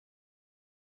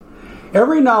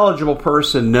Every knowledgeable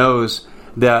person knows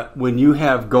that when you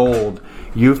have gold,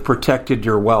 you've protected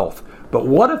your wealth. But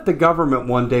what if the government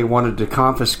one day wanted to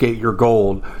confiscate your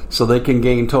gold so they can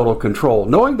gain total control,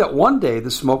 knowing that one day the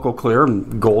smoke will clear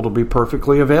and gold will be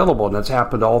perfectly available, and that's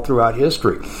happened all throughout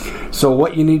history. So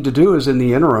what you need to do is, in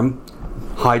the interim,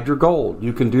 hide your gold.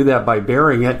 You can do that by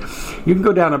burying it. You can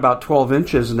go down about 12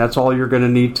 inches, and that's all you're going to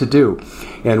need to do.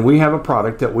 And we have a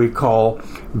product that we call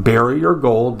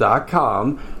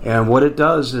buryyourgold.com, and what it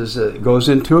does is it goes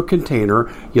into a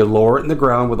container. You lower it in the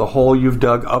ground with a hole you've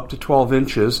dug up to 12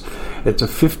 inches. It's a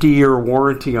 50-year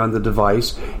warranty on the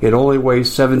device. It only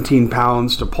weighs 17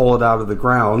 pounds to pull it out of the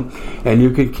ground, and you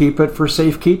can keep it for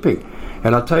safekeeping.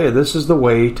 And I'll tell you, this is the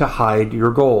way to hide your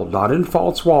gold. Not in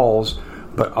false walls,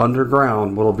 but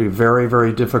underground, will be very,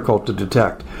 very difficult to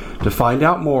detect. To find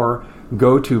out more,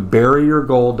 go to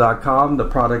buryyourgold.com. The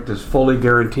product is fully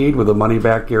guaranteed with a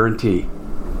money-back guarantee.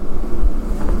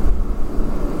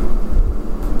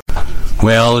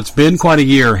 Well, it's been quite a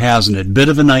year, hasn't it? Bit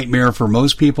of a nightmare for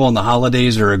most people, and the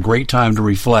holidays are a great time to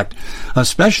reflect,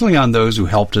 especially on those who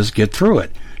helped us get through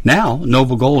it. Now,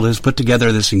 Noble Gold has put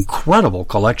together this incredible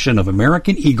collection of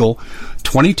American Eagle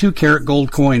 22-karat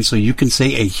gold coins, so you can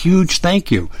say a huge thank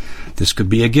you. This could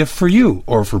be a gift for you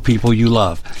or for people you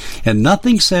love. And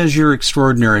nothing says you're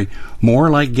extraordinary more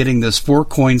like getting this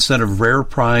 4-coin set of rare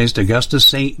prized Augustus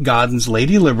St. Gaudens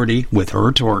Lady Liberty with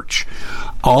her torch.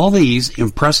 All these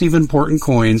impressive, important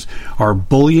coins are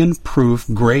bullion-proof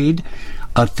grade,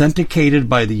 authenticated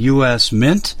by the U.S.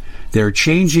 Mint. They're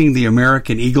changing the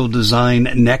American Eagle design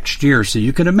next year, so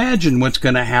you can imagine what's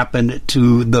going to happen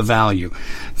to the value.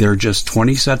 There are just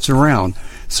 20 sets around,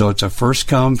 so it's a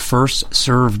first-come,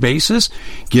 first-served basis.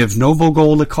 Give Noble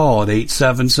Gold a call at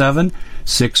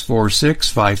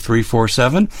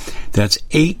 877-646-5347. That's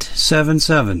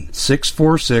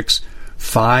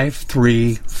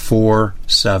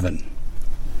 877-646-5347.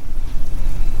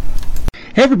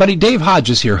 Hey everybody, Dave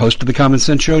Hodges here, host of the Common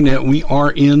Sense Show. Now, we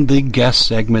are in the guest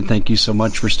segment. Thank you so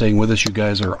much for staying with us. You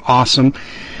guys are awesome,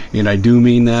 and I do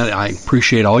mean that. I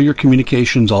appreciate all your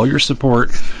communications, all your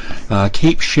support.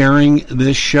 Keep sharing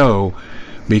this show,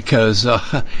 because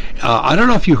I don't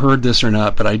know if you heard this or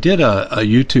not, but I did a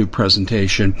YouTube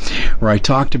presentation where I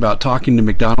talked about talking to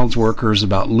McDonald's workers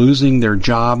about losing their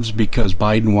jobs because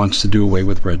Biden wants to do away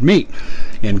with red meat,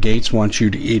 and Gates wants you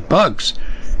to eat bugs.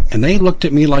 And they looked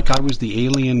at me like I was the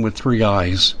alien with 3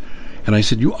 eyes. And I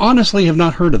said, you honestly have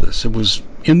not heard of this. It was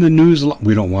in the news.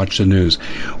 We don't watch the news.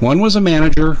 One was a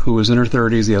manager who was in her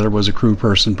 30s. The other was a crew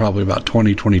person, probably about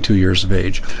 20, 22 years of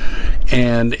age.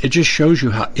 And it just shows you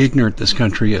how ignorant this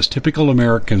country is. Typical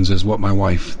Americans is what my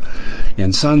wife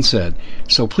and son said.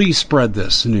 So please spread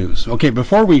this news. Okay,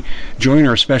 before we join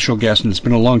our special guest, and it's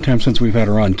been a long time since we've had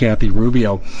her on, Kathy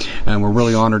Rubio, and we're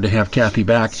really honored to have Kathy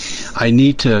back, I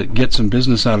need to get some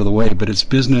business out of the way, but it's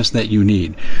business that you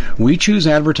need. We choose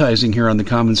advertising here on the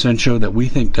Common Sense Show that we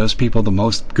think does people the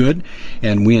most good,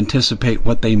 and we anticipate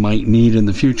what they might need in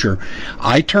the future.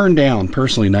 I turn down,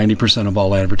 personally, 90% of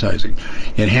all advertising.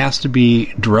 It has to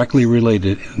be directly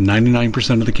related,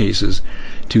 99% of the cases,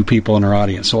 to people in our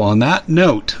audience. So on that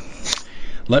note,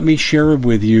 let me share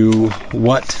with you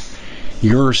what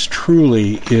yours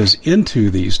truly is into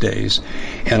these days.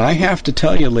 And I have to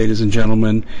tell you, ladies and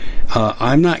gentlemen,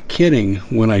 I'm not kidding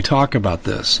when I talk about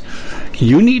this.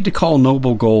 You need to call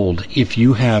Noble Gold if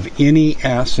you have any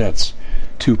assets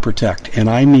to protect, and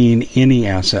I mean any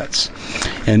assets.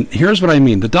 And here's what I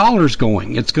mean. The dollar's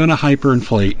going. It's going to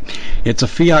hyperinflate. It's a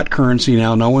fiat currency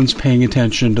now. No one's paying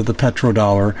attention to the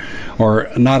petrodollar, or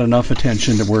not enough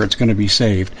attention to where it's going to be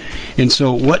saved. And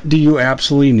so what do you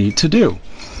absolutely need to do?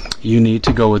 You need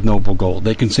to go with Noble Gold.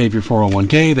 They can save your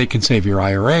 401k. They can save your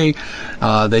IRA.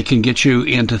 They can get you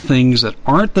into things that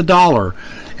aren't the dollar.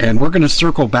 And we're going to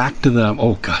circle back to them.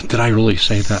 Oh, God, did I really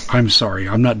say that? I'm sorry.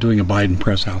 I'm not doing a Biden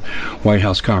White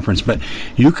House conference. But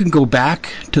you can go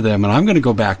back to them, and I'm going to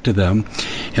go back to them,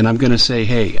 and I'm going to say,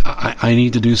 hey, I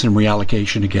need to do some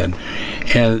reallocation again.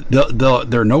 And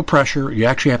they're no pressure. You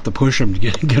actually have to push them to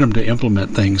get them to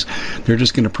implement things. They're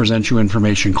just going to present you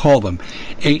information. Call them.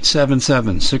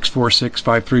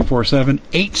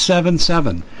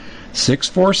 877-646-5347.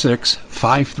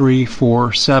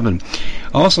 877-646-5347.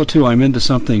 Also, too, I'm into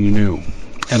something new,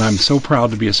 and I'm so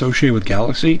proud to be associated with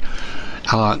Galaxy,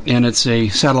 and it's a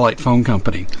satellite phone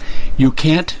company. You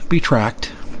can't be tracked,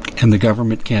 and the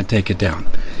government can't take it down.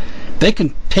 They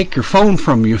can take your phone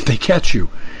from you if they catch you,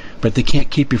 but they can't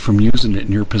keep you from using it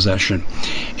in your possession.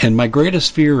 And my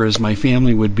greatest fear is my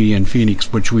family would be in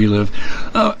Phoenix, which we live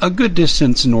a good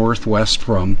distance northwest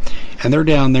from, and they're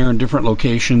down there in different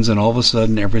locations, and all of a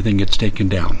sudden everything gets taken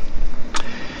down.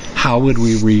 how would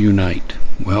we reunite?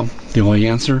 Well, the only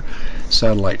answer,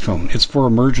 satellite phone. It's for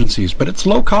emergencies, but it's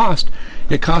low cost.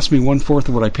 It costs me 1/4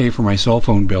 of what I pay for my cell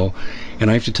phone bill,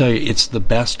 and I have to tell you, it's the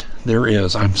best there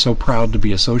is. I'm so proud to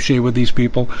be associated with these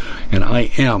people, and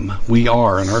we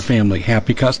are, in our family,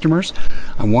 happy customers.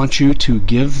 I want you to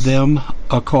give them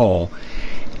a call,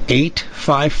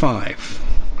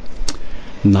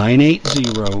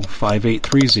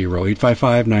 855-980-5830,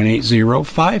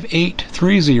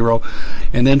 855-980-5830.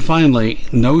 And then finally,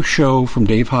 no show from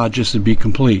Dave Hodges would be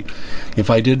complete if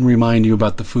I didn't remind you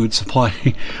about the food supply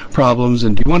problems.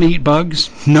 And do you want to eat bugs?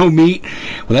 No meat?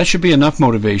 Well, that should be enough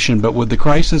motivation. But with the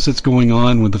crisis that's going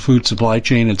on with the food supply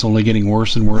chain, it's only getting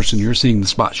worse and worse. And you're seeing the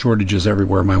spot shortages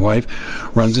everywhere. My wife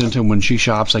runs into them when she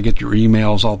shops. I get your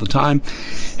emails all the time.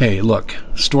 Hey, look,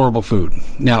 storable food.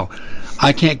 Now,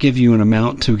 I can't give you an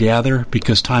amount to gather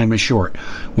because time is short.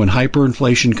 When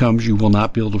hyperinflation comes, you will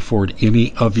not be able to afford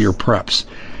any of your preps.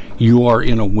 You are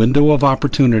in a window of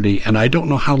opportunity, and I don't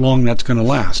know how long that's going to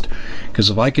last. Because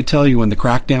if I could tell you when the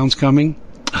crackdown's coming,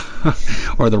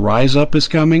 or the rise up is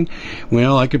coming,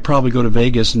 well, I could probably go to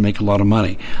Vegas and make a lot of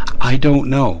money. I don't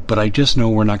know, but I just know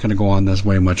we're not going to go on this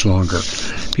way much longer.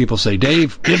 People say,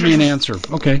 Dave, give me an answer.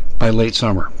 Okay, by late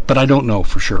summer. But I don't know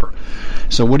for sure.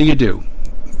 So what do?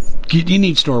 You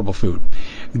need storable food.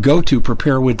 Go to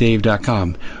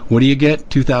preparewithdave.com. What do you get?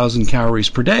 2,000 calories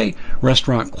per day,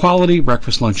 restaurant quality,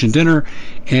 breakfast, lunch, and dinner,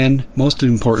 and most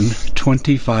important,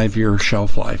 25-year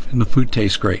shelf life. And the food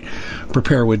tastes great.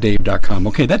 Preparewithdave.com.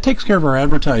 Okay, that takes care of our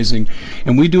advertising,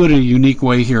 and we do it in a unique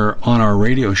way here on our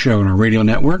radio show and our radio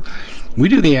network. We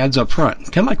do the ads up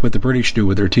front, kind of like what the British do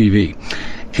with their TV.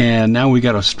 And now we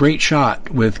got a straight shot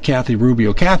with Kathy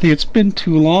Rubio. Kathy, it's been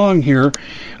too long here.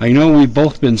 I know we've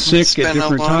both been sick at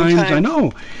different times. I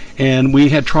know. And we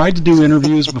had tried to do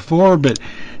interviews before, but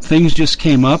things just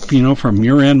came up, from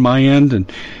your end, my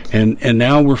end, and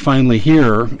now we're finally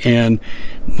here. And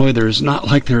boy, there's not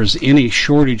like there's any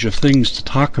shortage of things to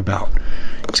talk about.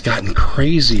 It's gotten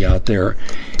crazy out there.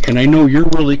 And I know you're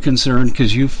really concerned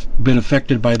because you've been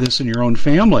affected by this in your own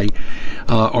family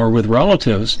or with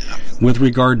relatives with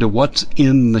regard to what's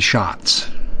in the shots.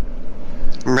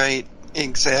 Right,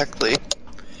 exactly.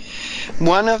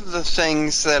 One of the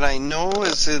things that I know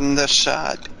is in the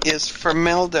shot is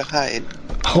formaldehyde.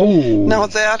 Oh. Now,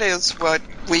 that is what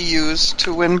we use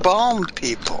to embalm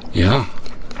people. Yeah.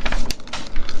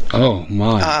 Oh,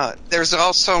 my. There's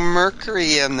also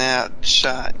mercury in that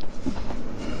shot.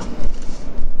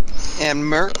 And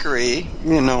mercury,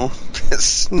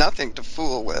 is nothing to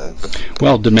fool with.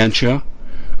 Well, dementia,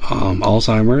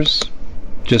 Alzheimer's,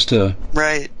 just to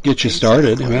get you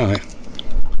started. Exactly.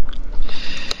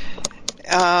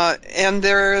 And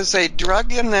there is a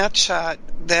drug in that shot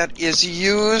that is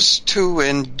used to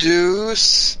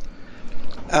induce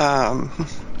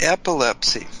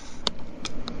epilepsy.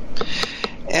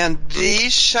 And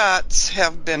these shots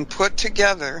have been put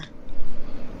together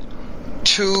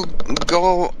to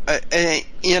go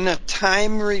in a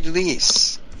time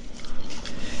release.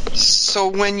 So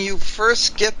when you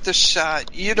first get the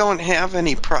shot, you don't have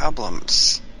any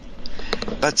problems.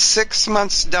 But 6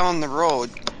 months down the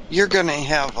road, you're going to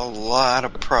have a lot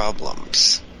of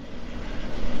problems.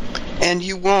 And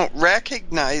you won't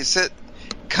recognize it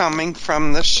coming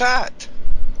from the shot.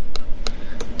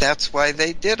 That's why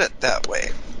they did it that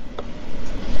way.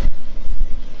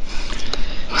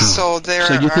 Wow. So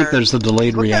you think there's a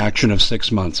delayed reaction of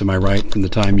 6 months, am I right, from the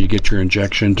time you get your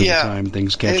injection to the time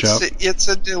things catch up? It's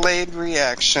a delayed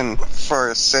reaction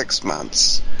for 6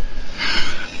 months.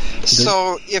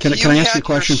 So can I ask you a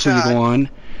question before you go on?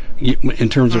 In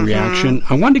terms of reaction,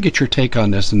 I wanted to get your take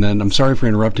on this, and then I'm sorry for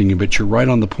interrupting you, but you're right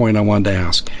on the point I wanted to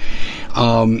ask.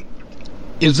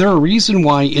 Is there a reason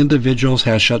why individuals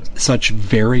have such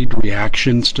varied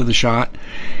reactions to the shot?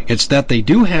 It's that they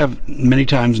do have many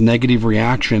times negative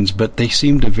reactions, but they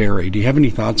seem to vary. Do you have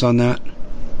any thoughts on that?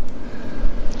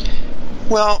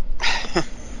 Well,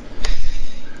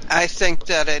 I think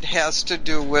that it has to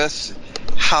do with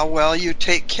how well you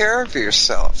take care of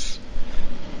yourself.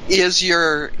 Is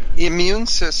your immune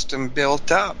system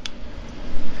built up?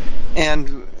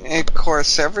 And of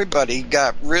course, everybody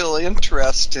got real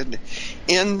interested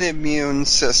in the immune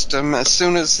system as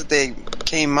soon as they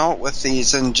came out with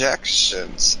these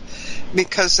injections,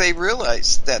 because they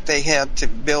realized that they had to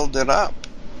build it up.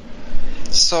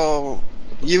 So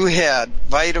you had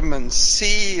vitamin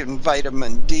C and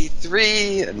vitamin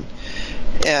D3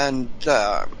 and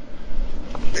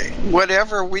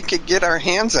whatever we could get our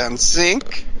hands on,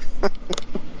 zinc.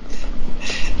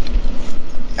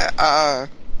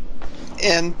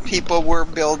 And people were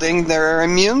building their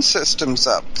immune systems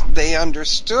up. They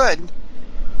understood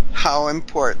how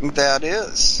important that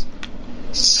is.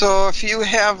 So if you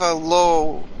have a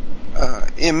low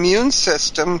immune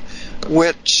system,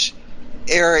 which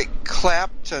Eric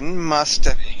Clapton must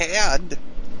have had,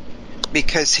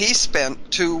 because he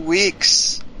spent 2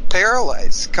 weeks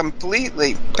paralyzed,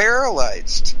 completely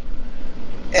paralyzed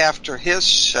after his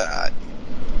shot.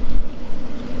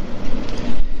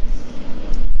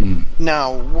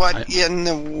 Now, what in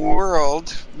the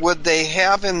world would they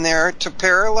have in there to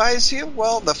paralyze you?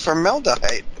 Well, the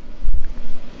formaldehyde.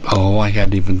 Oh, I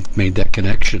hadn't even made that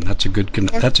connection. That's a good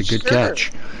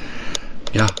catch.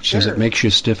 Yeah, because it makes you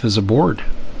stiff as a board.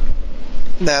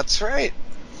 That's right.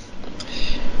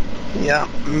 Yeah,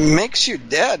 makes you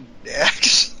dead,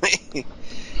 actually.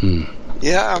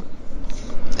 Yeah.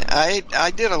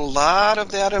 I did a lot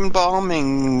of that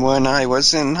embalming when I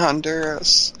was in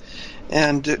Honduras.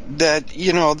 And that,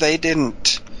 they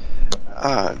didn't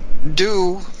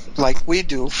do like we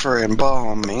do for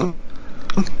embalming.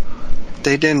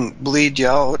 They didn't bleed you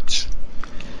out.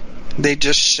 They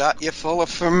just shot you full of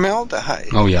formaldehyde.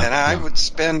 Oh, yeah. And I would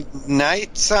spend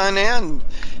nights on end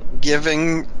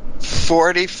giving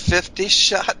 40, 50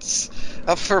 shots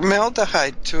of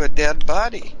formaldehyde to a dead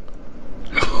body.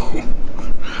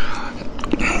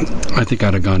 I think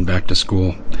I'd have gone back to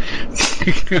school.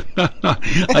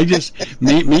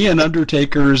 Me and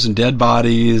undertakers and dead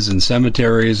bodies and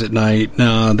cemeteries at night,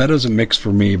 no, that doesn't mix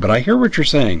for me. But I hear what you're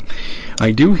saying.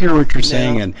 I do hear what you're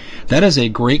saying, and that is a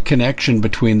great connection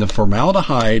between the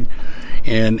formaldehyde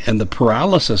and the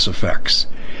paralysis effects.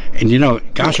 And,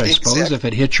 gosh, I suppose if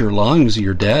it hits your lungs,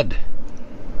 you're dead.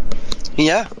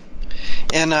 Yeah.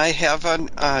 And I have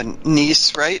a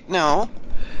niece right now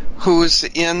who's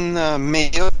in the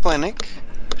Mayo Clinic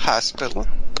hospital,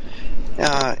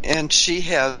 and she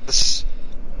has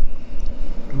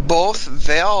both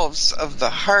valves of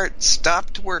the heart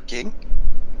stopped working,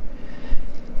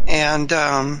 and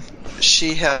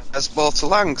she has both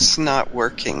lungs not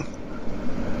working.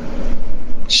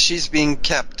 She's being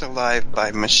kept alive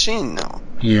by machine now.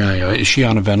 Yeah. Is she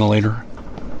on a ventilator?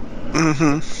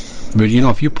 Mm-hmm. But,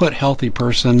 if you put healthy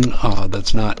person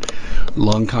that's not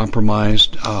lung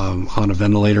compromised on a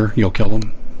ventilator, you'll kill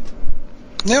them.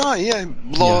 Yeah,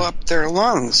 blow up their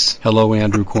lungs. Hello,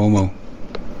 Andrew Cuomo.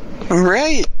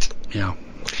 Right. Yeah.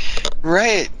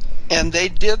 Right. And they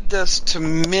did this to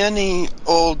many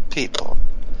old people,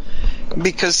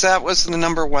 because that was the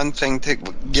number one thing to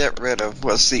get rid of,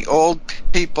 was the old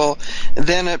people.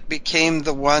 Then it became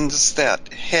the ones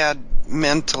that had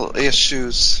mental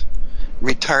issues,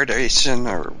 retardation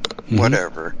or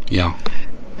whatever. Yeah.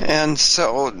 And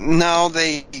so now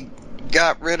they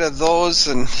got rid of those,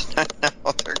 and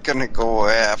now they're going to go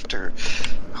after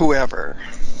whoever.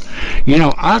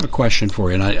 I have a question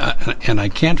for you, and I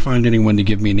can't find anyone to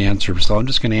give me an answer, so I'm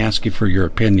just going to ask you for your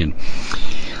opinion.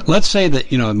 Let's say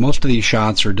that, most of these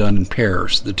shots are done in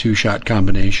pairs, the 2-shot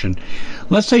combination.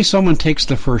 Let's say someone takes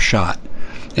the first shot,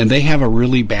 and they have a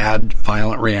really bad,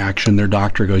 violent reaction. Their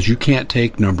doctor goes, you can't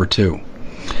take number 2.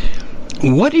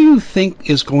 What do you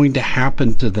think is going to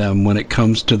happen to them when it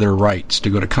comes to their rights to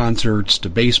go to concerts, to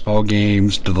baseball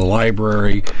games, to the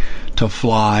library, to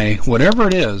fly, whatever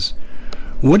it is?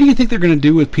 What do you think they're going to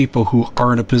do with people who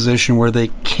are in a position where they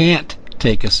can't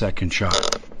take a second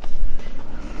shot?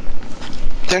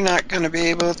 They're not going to be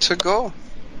able to go.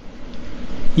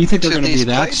 You think they're going to be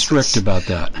that strict about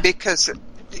that? Because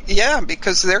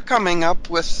they're coming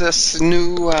up with this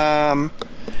new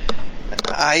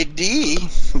ID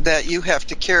that you have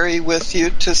to carry with you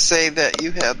to say that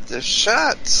you had the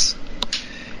shots.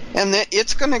 And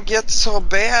it's going to get so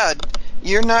bad,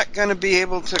 you're not going to be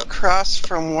able to cross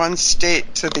from one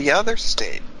state to the other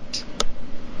state.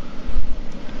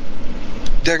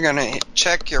 They're going to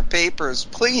check your papers,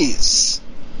 please.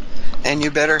 And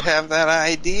you better have that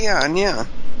ID on you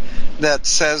that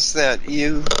says that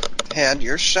you had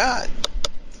your shot.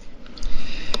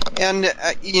 And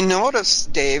you notice,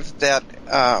 Dave, that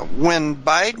when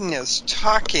Biden is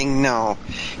talking now,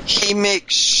 he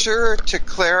makes sure to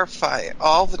clarify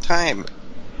all the time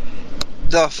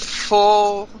the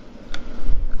full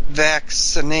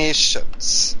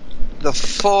vaccinations, the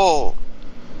full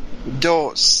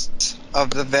dose of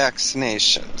the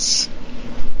vaccinations.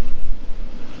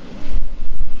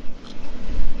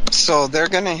 So they're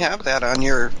going to have that on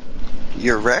your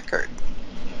record.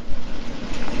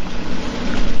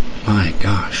 My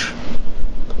gosh.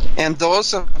 And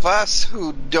those of us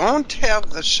who don't have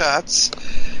the shots,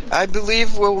 I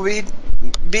believe will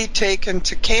be taken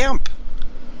to camp.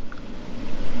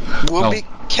 We'll be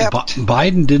kept.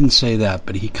 Biden didn't say that,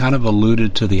 but he kind of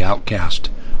alluded to the outcast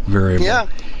variable. Yeah.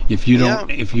 If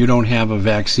you don't have a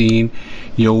vaccine,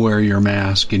 you'll wear your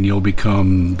mask and you'll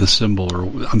become the symbol. Or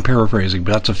I'm paraphrasing,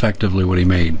 but that's effectively what he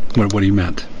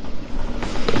meant.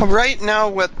 Right now,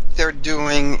 what they're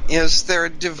doing is they're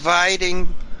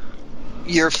dividing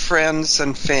your friends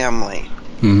and family.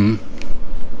 Mm-hmm.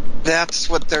 That's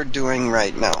what they're doing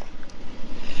right now.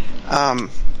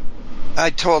 I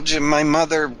told you my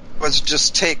mother was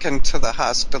just taken to the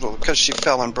hospital because she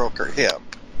fell and broke her hip.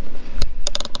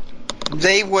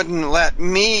 They wouldn't let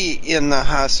me in the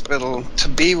hospital to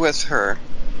be with her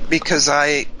because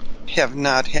I have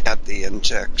not had the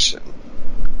injection.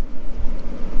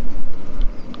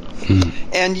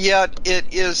 And yet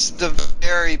it is the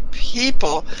very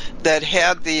people that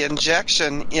had the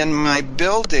injection in my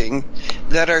building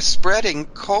that are spreading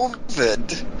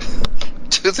COVID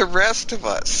to the rest of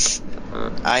us.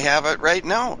 I have it right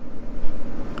now.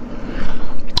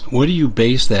 What do you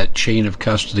base that chain of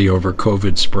custody over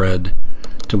COVID spread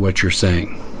to what you're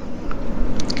saying?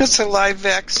 It's a live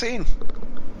vaccine.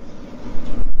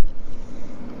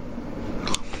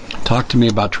 Talk to me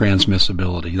about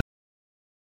transmissibility.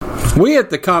 We at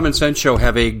the Common Sense Show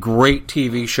have a great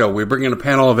TV show. We bring in a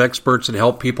panel of experts and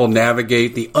help people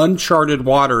navigate the uncharted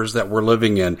waters that we're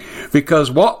living in.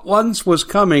 Because what once was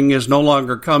coming is no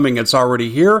longer coming. It's already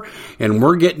here, and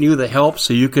we're getting you the help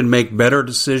so you can make better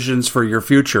decisions for your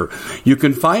future. You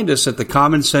can find us at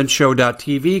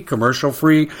thecommonsenseshow.tv,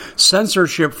 commercial-free,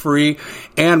 censorship-free,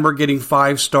 and we're getting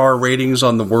 5-star ratings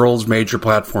on the world's major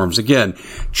platforms. Again,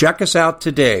 check us out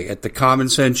today at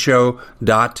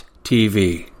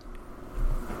thecommonsenseshow.tv.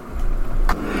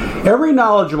 Every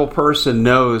knowledgeable person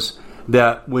knows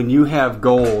that when you have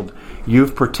gold,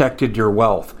 you've protected your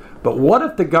wealth. But what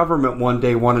if the government one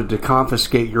day wanted to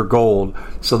confiscate your gold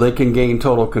so they can gain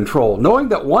total control, knowing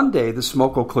that one day the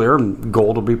smoke will clear and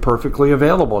gold will be perfectly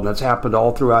available, and that's happened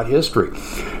all throughout history.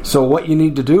 So what you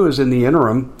need to do is, in the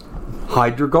interim,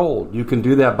 hide your gold. You can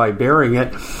do that by burying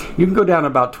it. You can go down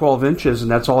about 12 inches, and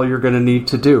that's all you're going to need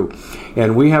to do.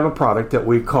 And we have a product that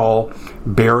we call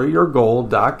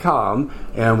buryyourgold.com,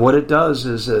 and what it does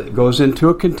is it goes into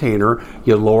a container.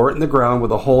 You lower it in the ground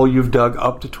with a hole you've dug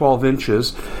up to 12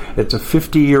 inches. It's a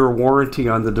 50-year warranty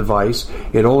on the device.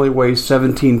 It only weighs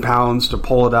 17 pounds to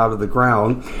pull it out of the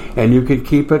ground, and you can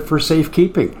keep it for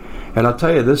safekeeping. And I'll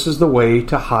tell you, this is the way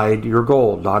to hide your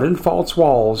gold. Not in false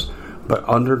walls, but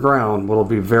underground will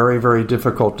be very, very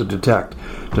difficult to detect.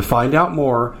 To find out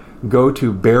more, go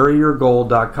to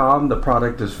buryyourgold.com. The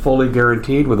product is fully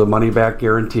guaranteed with a money-back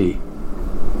guarantee.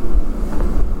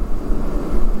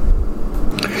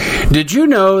 Did you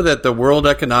know that the World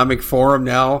Economic Forum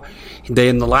now,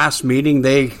 in the last meeting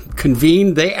they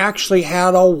convened, they actually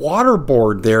had a water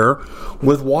board there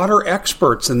with water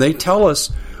experts, and they tell us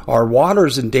our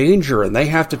water's in danger and they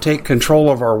have to take control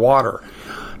of our water.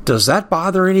 Does that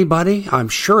bother anybody? I'm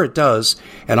sure it does.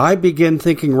 And I begin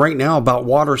thinking right now about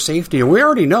water safety. And we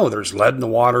already know there's lead in the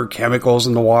water, chemicals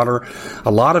in the water.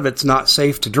 A lot of it's not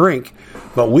safe to drink.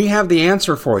 But we have the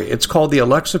answer for you. It's called the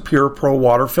Alexa Pure Pro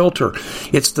Water Filter.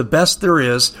 It's the best there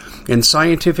is, and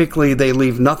scientifically they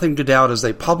leave nothing to doubt as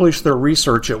they publish their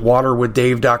research at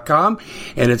waterwithdave.com,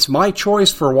 and it's my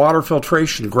choice for water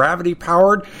filtration.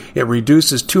 Gravity-powered, it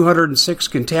reduces 206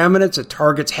 contaminants, it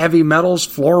targets heavy metals,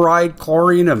 fluoride,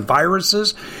 chlorine, and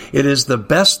viruses. It is the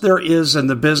best there is in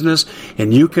the business,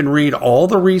 and you can read all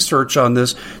the research on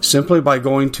this simply by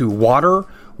going to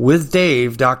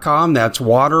waterwithdave.com. That's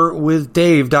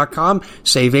waterwithdave.com.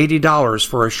 Save $80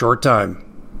 for a short time.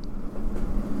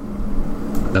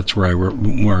 That's where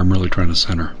I'm really trying to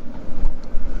center.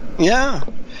 Yeah.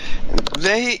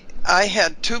 I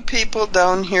had 2 people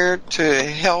down here to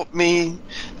help me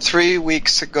 3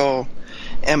 weeks ago,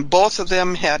 and both of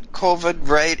them had COVID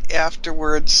right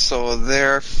afterwards, so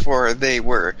therefore they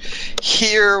were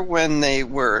here when they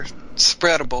were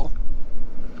spreadable.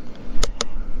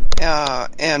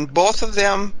 And both of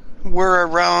them were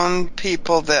around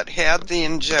people that had the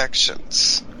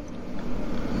injections.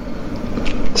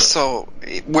 So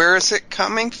where is it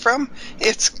coming from?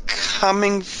 It's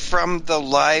coming from the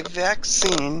live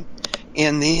vaccine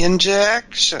in the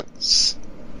injections.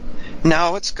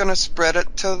 Now it's going to spread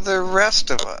it to the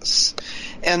rest of us.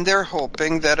 And they're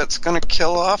hoping that it's going to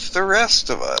kill off the rest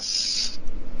of us.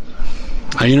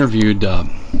 I interviewed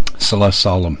Celeste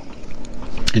Solom,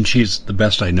 and she's the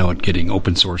best I know at getting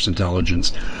open source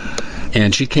intelligence.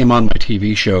 And she came on my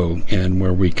TV show, and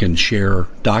where we can share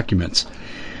documents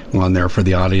on there for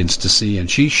the audience to see. And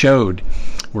she showed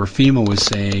where FEMA was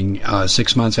saying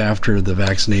 6 months after the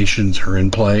vaccinations are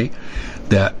in play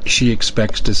that she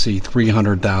expects to see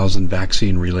 300,000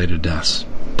 vaccine-related deaths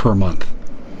per month.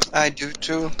 I do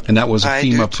too. And that was a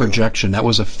FEMA projection. That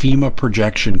was a FEMA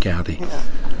projection, Kathy.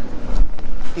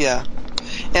 Yeah.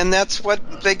 And that's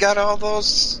what they got all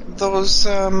those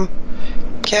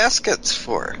caskets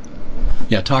for.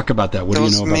 Yeah, talk about that. What do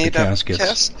you know about the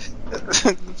caskets?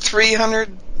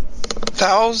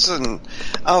 300,000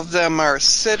 of them are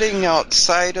sitting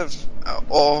outside of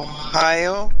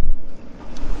Ohio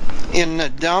in the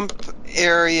dump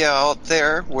area out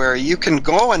there where you can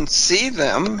go and see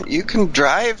them. You can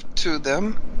drive to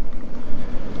them.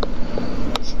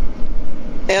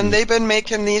 And they've been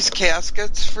making these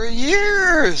caskets for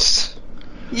years.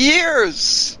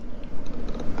 Years.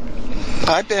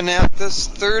 I've been at this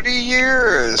 30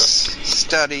 years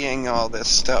studying all this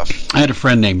stuff. I had a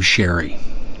friend named Sherry,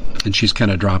 and she's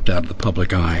kind of dropped out of the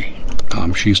public eye.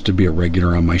 She used to be a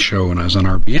regular on my show when I was on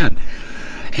RBN.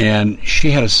 And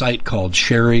she had a site called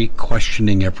Sherry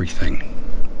Questioning Everything.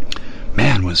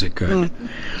 Man, was it good.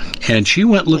 And she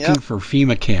went looking for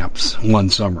FEMA camps one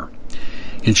summer.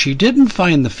 And she didn't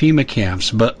find the FEMA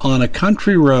camps, but on a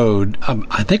country road,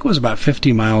 I think it was about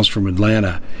 50 miles from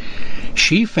Atlanta,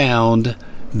 she found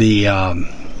the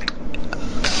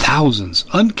thousands,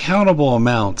 uncountable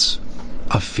amounts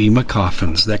of FEMA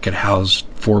coffins that could house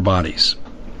 4 bodies.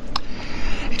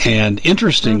 And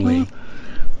interestingly,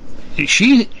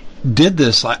 she did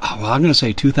this, I'm going to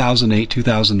say 2008,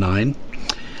 2009.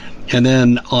 And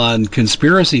then on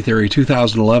Conspiracy Theory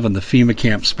 2011, the FEMA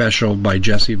Camp special by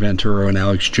Jesse Ventura and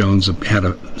Alex Jones had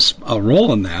a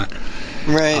role in that.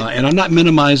 Right. And I'm not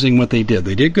minimizing what they did.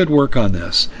 They did good work on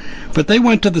this. But they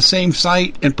went to the same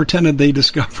site and pretended they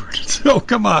discovered it. So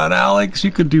come on, Alex,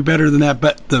 you could do better than that.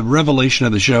 But the revelation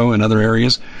of the show in other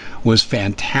areas was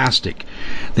fantastic.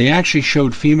 They actually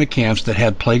showed FEMA camps that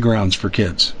had playgrounds for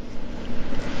kids.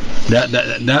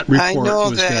 That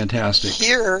report was fantastic.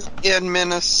 Here in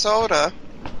Minnesota,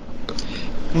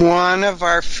 one of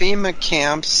our FEMA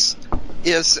camps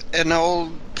is an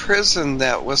old prison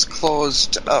that was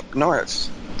closed up north.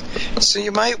 So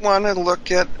you might want to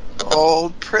look at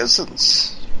old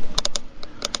prisons.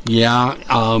 Yeah,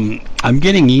 I'm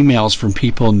getting emails from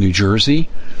people in New Jersey,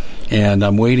 and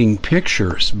I'm waiting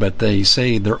pictures, but they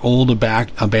say they're old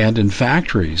abandoned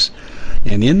factories.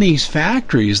 And in these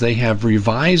factories, they have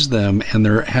revised them, and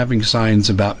they're having signs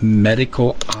about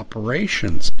medical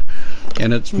operations.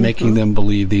 And it's making them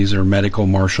believe these are medical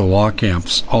martial law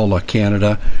camps, a la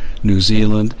Canada, New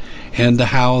Zealand, and to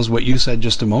house what you said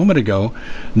just a moment ago,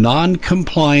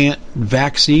 non-compliant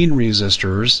vaccine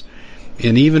resistors.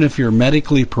 And even if you're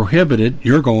medically prohibited,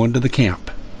 you're going to the camp.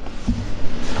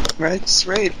 That's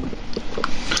right.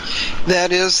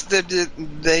 That is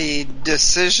the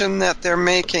decision that they're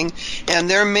making, and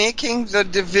they're making the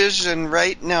division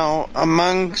right now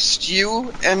amongst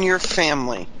you and your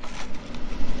family.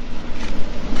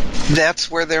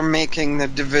 That's where they're making the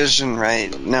division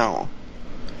right now.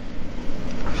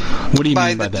 What do you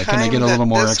mean by that? Can I get a little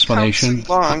more explanation?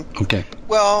 Okay.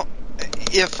 Well,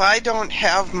 if I don't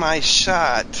have my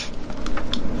shot,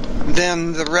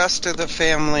 then the rest of the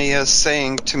family is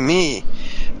saying to me,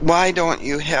 why don't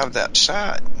you have that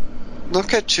shot?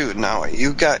 Look at you now.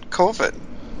 You got COVID.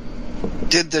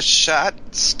 Did the shot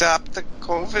stop the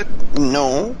COVID?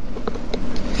 No.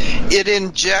 It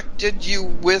injected you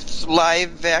with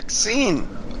live vaccine.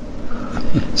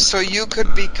 So you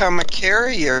could become a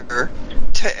carrier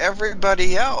to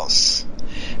everybody else.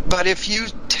 But if you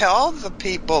tell the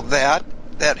people that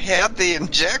had the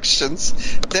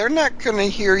injections, they're not going to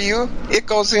hear you. It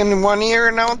goes in one ear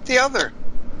and out the other.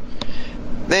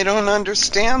 They don't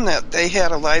understand that they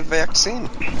had a live vaccine.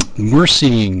 We're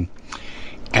seeing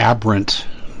aberrant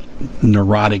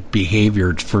neurotic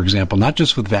behavior, for example, not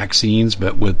just with vaccines,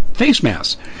 but with face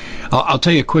masks. I'll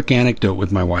tell you a quick anecdote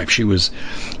with my wife. She was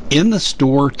in the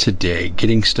store today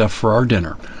getting stuff for our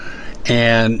dinner,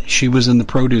 and she was in the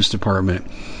produce department,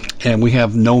 and we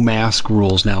have no mask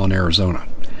rules now in Arizona.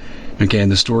 Okay,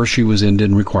 and the store she was in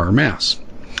didn't require masks.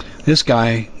 This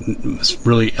guy, this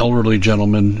really elderly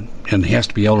gentleman, and he has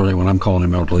to be elderly when I'm calling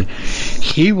him elderly,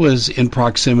 he was in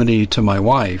proximity to my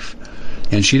wife,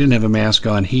 and she didn't have a mask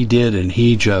on. He did, and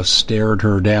he just stared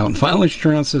her down. Finally, she turns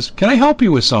around and says, "Can I help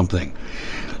you with something?"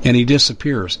 And he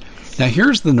disappears. Now,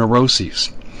 here's the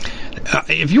neuroses.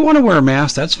 If you want to wear a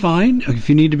mask, that's fine. If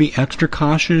you need to be extra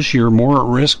cautious, you're more at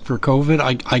risk for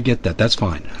COVID, I get that. That's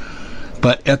fine.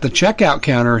 But at the checkout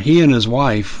counter, he and his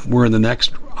wife were in the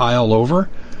next aisle over,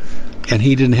 and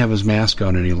he didn't have his mask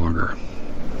on any longer.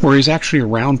 Where he's actually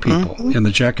around people in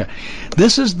the checkout.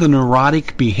 This is the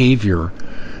neurotic behavior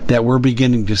that we're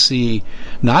beginning to see,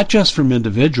 not just from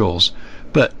individuals,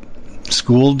 but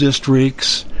school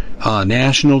districts,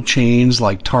 national chains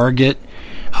like Target,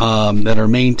 that are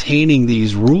maintaining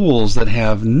these rules that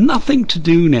have nothing to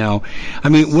do now. I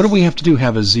mean, what do we have to do?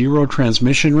 Have a zero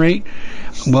transmission rate?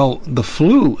 Well, the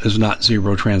flu is not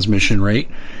zero transmission rate.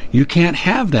 You can't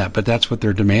have that, but that's what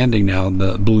they're demanding now,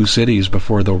 the blue cities,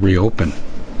 before they'll reopen.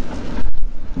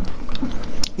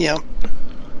 Yep.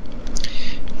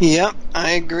 Yep,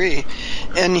 I agree.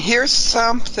 And here's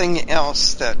something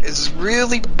else that is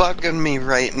really bugging me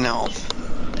right now.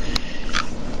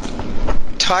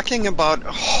 Talking about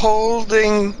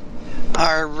holding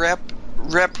our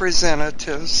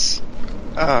representatives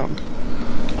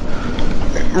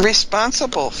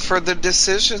responsible for the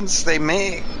decisions they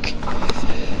make.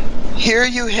 Here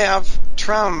you have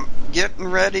Trump getting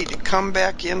ready to come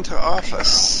back into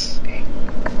office.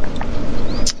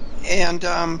 And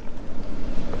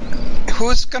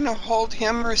who's going to hold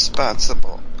him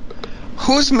responsible?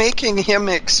 Who's making him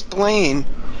explain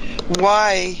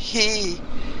why he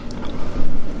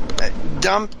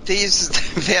dumped these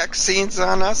vaccines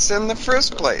on us in the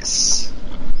first place?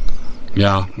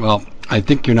 Yeah, well, I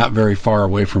think you're not very far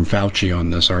away from Fauci on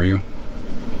this, are you?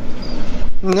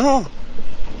 No.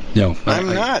 No,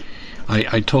 I'm not.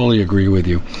 I totally agree with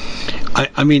you.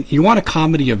 I mean, you want a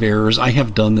comedy of errors? I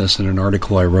have done this in an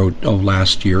article I wrote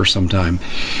last year sometime.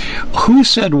 Who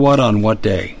said what on what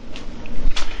day?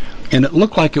 And it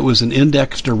looked like it was an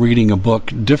index to reading a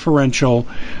book, Differential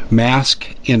Mask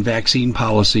and Vaccine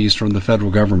Policies from the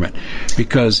Federal Government,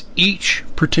 because each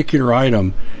particular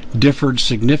item differed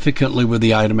significantly with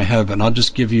the item ahead of it. And I'll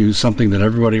just give you something that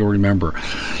everybody will remember.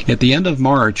 At the end of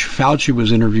March, Fauci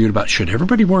was interviewed about, should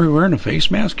everybody be wearing a face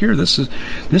mask here? This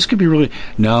could be really...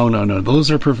 No.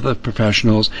 Those are for the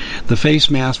professionals. The face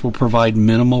mask will provide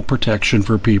minimal protection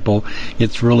for people.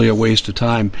 It's really a waste of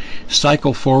time.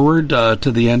 Cycle forward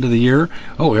to the end of the year.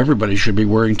 Oh, everybody should be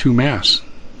wearing 2 masks.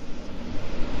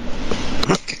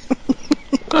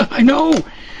 I know.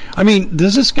 I mean,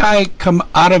 does this guy come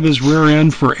out of his rear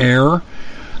end for air?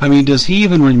 I mean, does he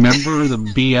even remember the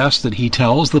BS that he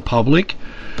tells the public?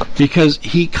 Because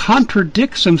he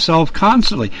contradicts himself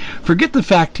constantly. Forget the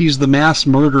fact he's the mass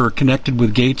murderer connected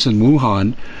with Gates and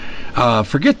Wuhan.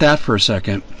 Forget that for a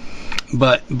second.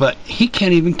 But he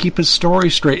can't even keep his story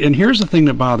straight. And here's the thing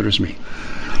that bothers me.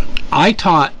 I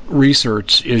taught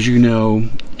research, as you know,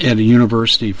 at a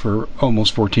university for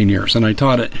almost 14 years, and I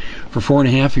taught it for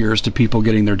 4.5 years to people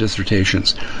getting their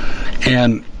dissertations.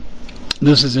 And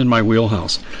this is in my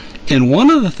wheelhouse. And one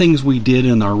of the things we did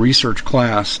in our research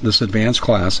class, this advanced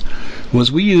class,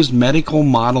 was we used medical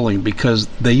modeling because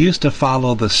they used to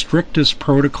follow the strictest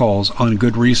protocols on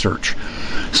good research.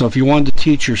 So if you wanted to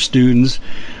teach your students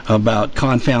about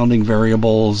confounding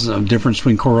variables, difference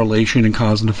between correlation and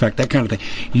cause and effect, that kind of thing,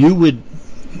 you would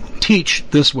teach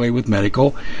this way with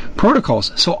medical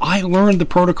protocols. So I learned the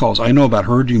protocols. I know about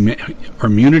herd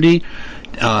immunity,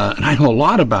 and I know a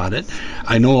lot about it.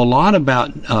 I know a lot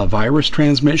about virus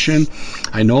transmission.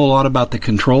 I know a lot about the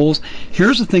controls.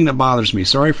 Here's the thing that bothers me.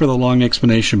 Sorry for the long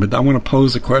explanation, but I want to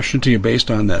pose a question to you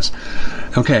based on this.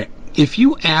 Okay. If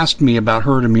you asked me about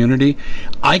herd immunity,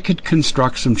 I could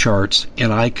construct some charts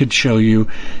and I could show you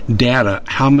data,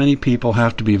 how many people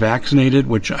have to be vaccinated,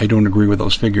 which I don't agree with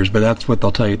those figures, but that's what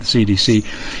they'll tell you at the CDC.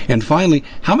 And finally,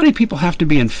 how many people have to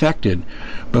be infected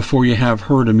before you have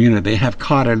herd immunity? They have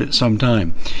caught it at some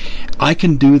time. I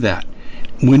can do that.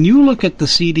 When you look at the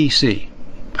CDC,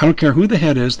 I don't care who the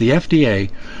head is, the FDA,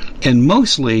 and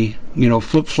mostly,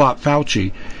 flip-flop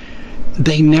Fauci,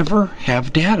 they never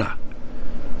have data.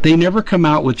 They never come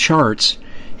out with charts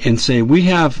and say, we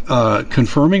have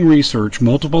confirming research,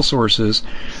 multiple sources,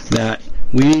 that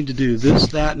we need to do this,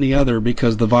 that, and the other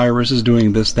because the virus is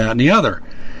doing this, that, and the other.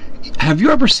 Have you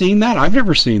ever seen that? I've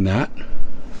never seen that.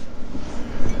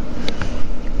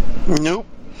 Nope.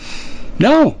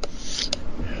 No.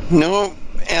 No,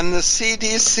 and the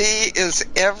CDC is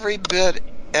every bit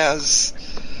as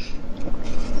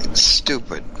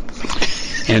stupid.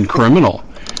 And criminal.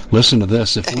 Listen to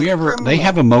this. They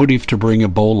have a motive to bring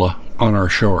Ebola on our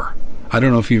shore. I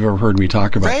don't know if you've ever heard me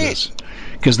talk about this.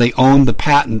 Because they own the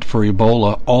patent for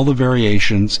Ebola, all the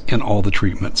variations, and all the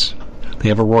treatments. They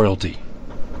have a royalty.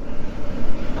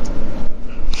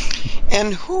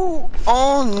 And who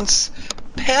owns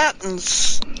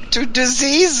patents to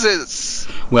diseases?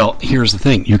 Well, here's the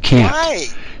thing. You can't. Why?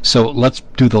 So let's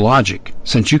do the logic.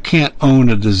 Since you can't own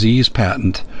a disease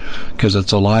patent because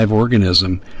it's a live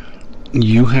organism,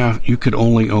 you could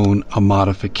only own a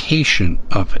modification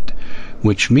of it,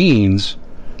 which means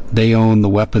they own the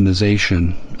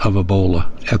weaponization of Ebola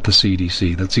at the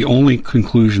CDC. That's the only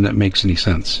conclusion that makes any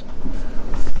sense.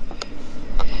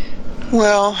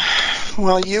 Well,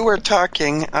 while you were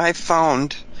talking, I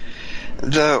found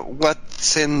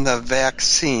what's in the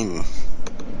vaccine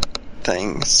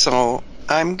thing. So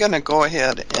I'm going to go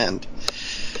ahead and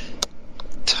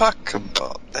talk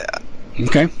about that.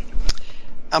 Okay.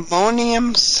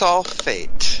 Ammonium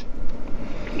sulfate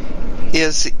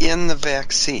is in the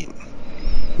vaccine.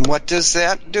 What does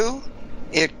that do?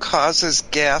 It causes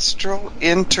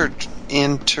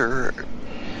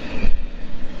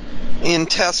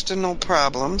intestinal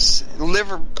problems,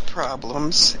 liver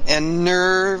problems, and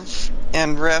nerve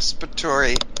and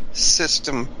respiratory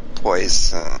system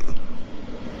poison.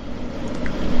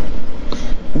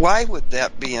 Why would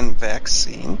that be in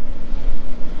vaccine?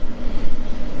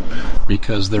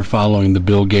 Because they're following the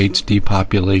Bill Gates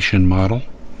depopulation model.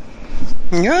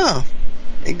 Yeah,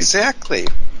 exactly.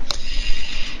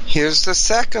 Here's the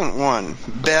second one.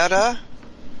 Beta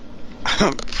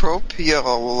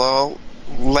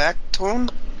propiolactone,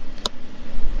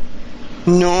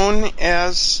 known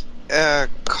as a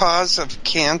cause of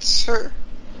cancer,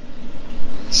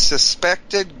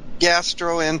 suspected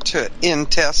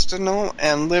gastrointestinal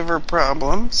and liver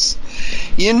problems.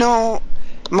 You know,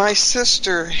 my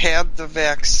sister had the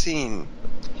vaccine.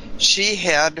 She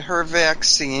had her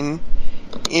vaccine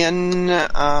in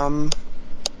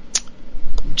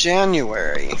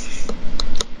January.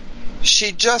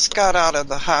 She just got out of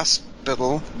the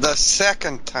hospital the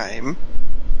second time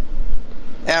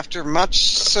after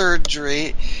much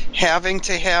surgery, having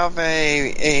to have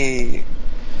the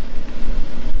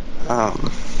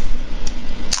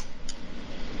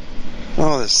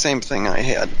same thing I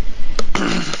had.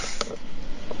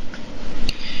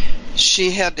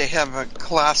 She had to have a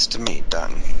colostomy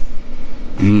done.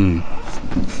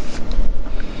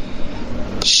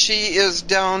 She is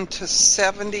down to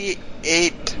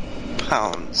 78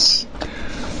 pounds.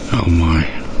 Oh my.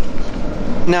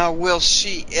 Now, will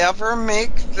she ever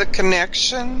make the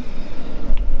connection?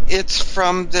 It's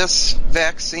from this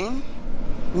vaccine?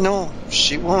 No,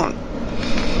 she won't.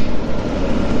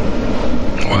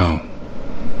 Wow.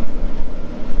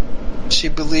 She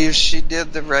believes she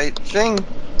did the right thing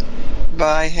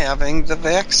by having the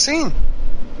vaccine.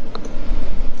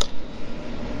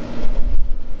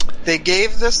 They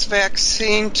gave this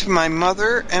vaccine to my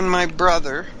mother and my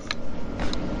brother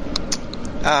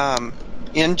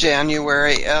in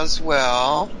January as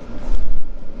well.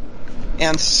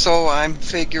 And so I'm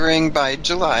figuring by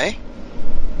July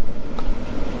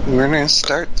we're going to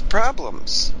start the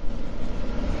problems.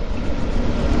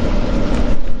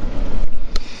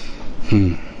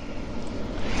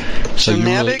 So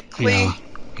genetically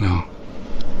no.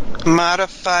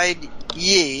 modified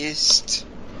yeast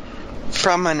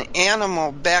from an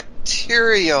animal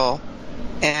bacterial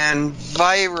and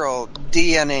viral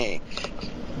DNA.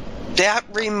 That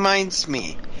reminds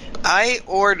me, I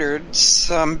ordered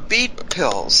some beet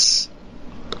pills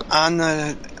on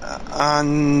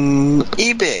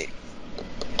eBay.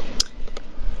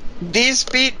 These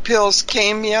beet pills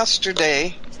came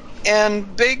yesterday,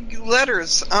 and big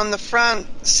letters on the front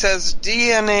says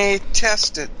DNA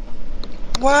tested.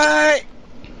 What?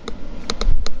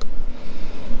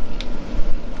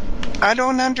 I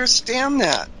don't understand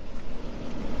that.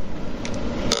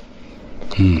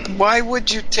 Why would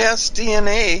you test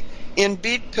DNA in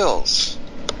beet pills?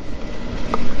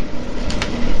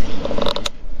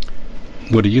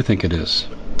 What do you think it is?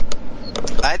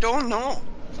 I don't know.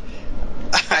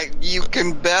 You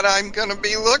can bet I'm going to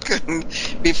be looking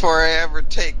before I ever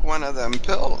take one of them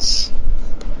pills.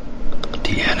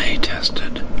 DNA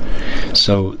tested.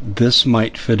 So this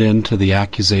might fit into the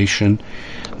accusation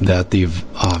that the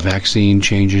vaccine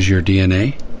changes your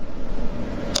DNA?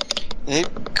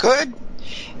 It could.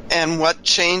 And what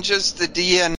changes the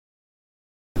DNA?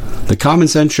 The Common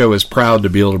Sense Show is proud to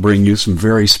be able to bring you some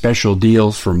very special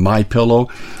deals from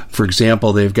MyPillow. For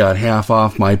example, they've got half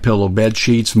off MyPillow bed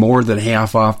sheets, more than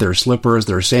half off their slippers,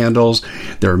 their sandals,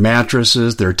 their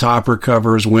mattresses, their topper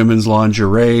covers, women's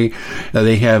lingerie.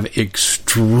 They have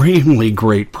extremely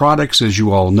great products, as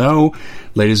you all know.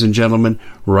 Ladies and gentlemen,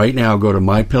 right now go to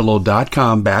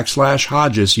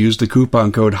mypillow.com/Hodges. Use the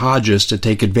coupon code Hodges to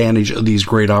take advantage of these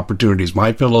great opportunities.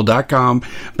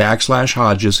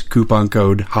 mypillow.com/Hodges, coupon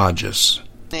code Hodges.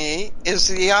 Is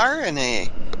the RNA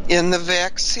in the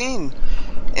vaccine.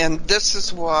 And this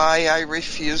is why I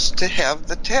refuse to have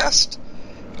the test.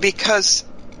 Because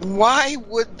why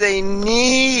would they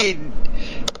need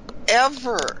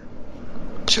ever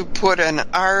to put an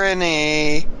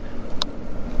RNA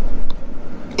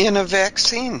in a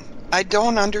vaccine? I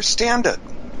don't understand it.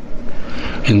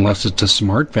 Unless it's a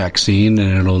smart vaccine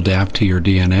and it'll adapt to your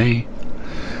DNA.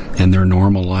 And they're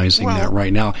normalizing that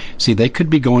right now. See, they could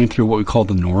be going through what we call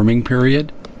the norming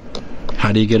period.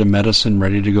 How do you get a medicine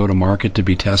ready to go to market to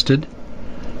be tested?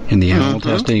 in the animal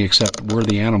testing, except we're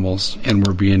the animals and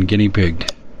we're being guinea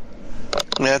pigged.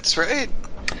 That's right.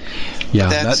 Yeah,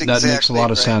 that makes a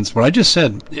lot of sense. What I just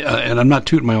said, and I'm not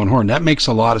tooting my own horn, that makes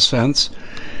a lot of sense.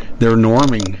 They're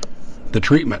norming the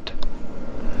treatment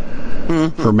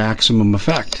for maximum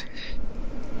effect.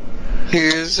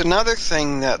 Here's another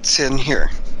thing that's in here.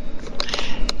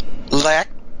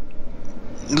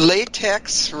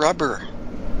 Latex rubber.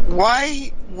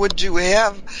 Why would you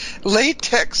have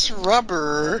latex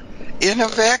rubber in a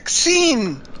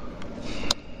vaccine?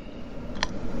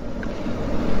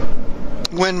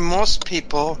 When most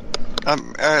people,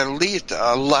 at least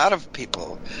a lot of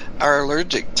people, are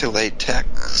allergic to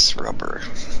latex rubber.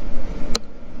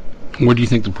 What do you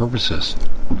think the purpose is?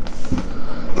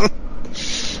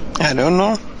 I don't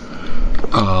know.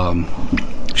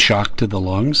 Shock to the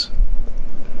lungs?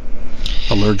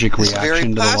 Allergic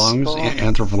reaction to the lungs?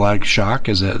 Anaphylactic shock?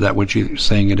 Is that what you're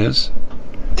saying it is?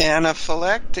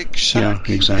 Anaphylactic shock.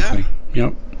 Yeah, exactly. Yeah.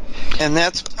 Yep. And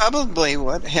that's probably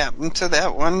what happened to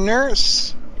that one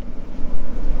nurse.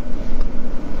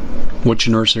 Which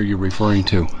nurse are you referring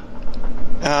to?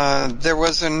 There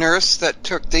was a nurse that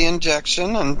took the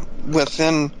injection, and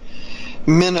within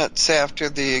minutes after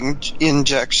the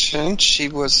injection, she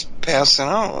was passing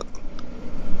out.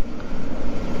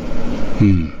 Do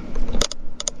you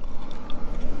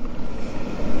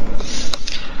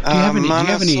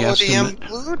have any estimate?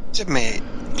 Glutamate.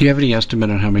 Do you have any estimate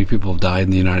on how many people have died in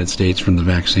the United States from the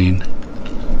vaccine?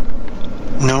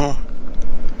 No.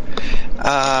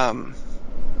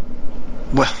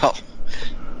 Well,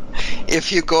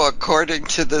 if you go according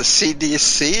to the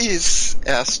CDC's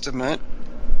estimate,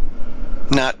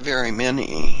 not very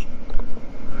many.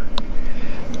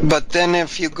 But then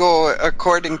if you go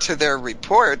according to their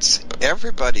reports,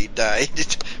 everybody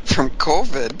died from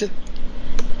COVID.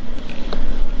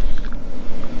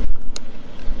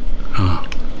 Huh.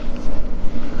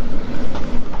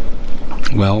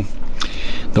 Well,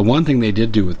 the one thing they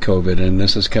did do with COVID, and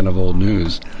this is kind of old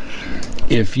news,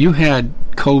 if you had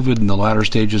COVID in the latter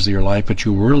stages of your life, but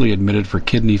you were really admitted for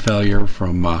kidney failure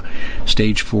from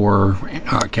stage 4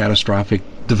 catastrophic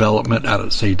development out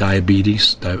of, say,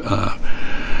 diabetes, they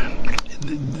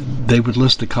would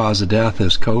list the cause of death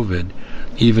as COVID,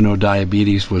 even though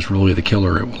diabetes was really the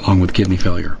killer, along with kidney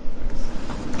failure.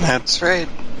 That's right.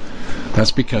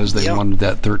 That's because they wanted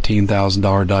that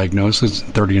 $13,000 diagnosis,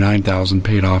 $39,000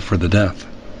 paid off for the death.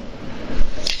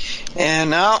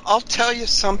 And I'll tell you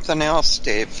something else,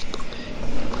 Dave.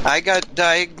 I got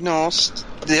diagnosed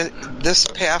this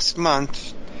past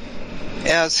month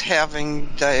as having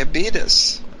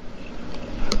diabetes.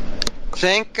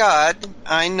 Thank God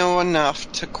I know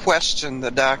enough to question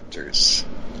the doctors.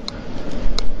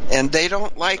 And they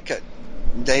don't like it.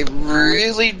 They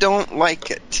really don't like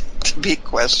it to be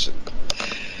questioned.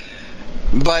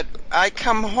 But I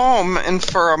come home, and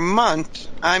for a month,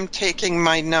 I'm taking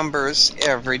my numbers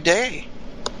every day.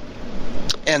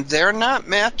 And they're not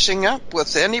matching up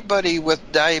with anybody with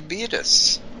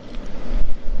diabetes.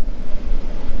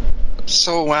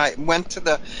 So I went to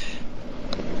the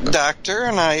doctor,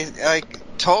 and I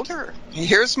told her,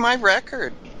 here's my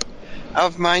record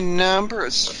of my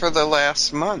numbers for the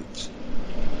last month.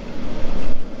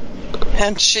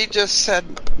 And she just said,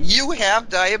 you have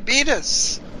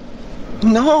diabetes.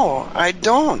 No, I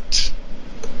don't.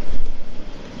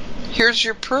 Here's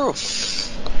your proof.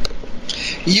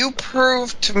 You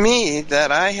prove to me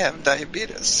that I have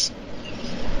diabetes.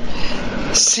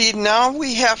 See, now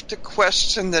we have to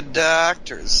question the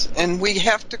doctors, and we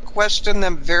have to question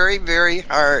them very, very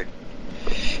hard,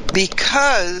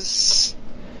 because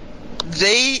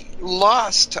they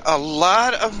lost a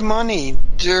lot of money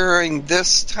during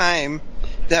this time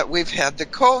that we've had the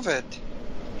COVID.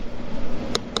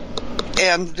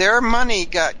 And their money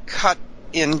got cut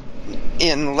in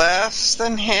less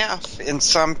than half in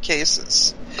some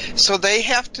cases. So they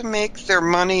have to make their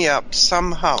money up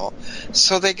somehow.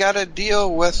 So they got to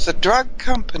deal with the drug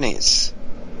companies.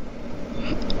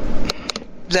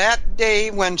 That day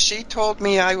when she told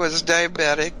me I was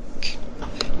diabetic,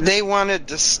 they wanted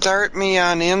to start me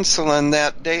on insulin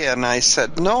that day, and I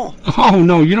said no. Oh,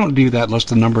 no, you don't do that unless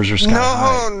the numbers are sky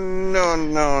high.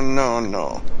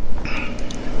 No.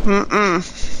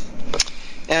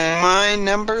 And my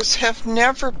numbers have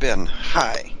never been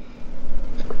high.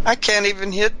 I can't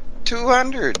even hit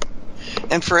 200.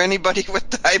 And for anybody with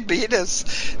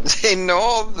diabetes, they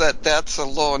know that that's a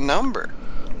low number.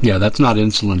 Yeah, that's not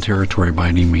insulin territory by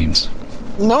any means.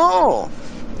 No.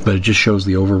 But it just shows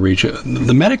the overreach.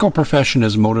 The medical profession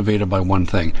is motivated by one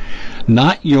thing,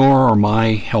 not your or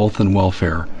my health and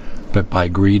welfare, but by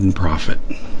greed and profit.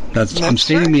 I'm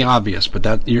stating right. the obvious, but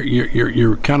that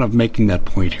you're kind of making that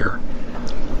point here.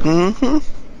 Mm-hmm.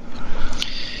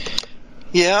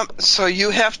 Yeah, so you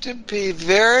have to be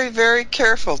very, very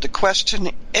careful to question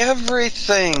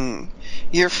everything.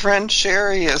 Your friend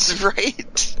Sherry is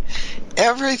right.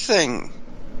 Everything.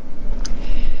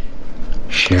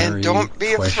 Sherry, and don't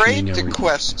be afraid to everything.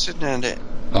 question it.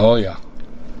 Oh yeah.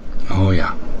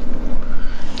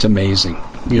 It's amazing.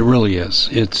 It really is.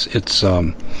 It's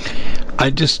I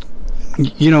just,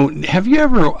 have you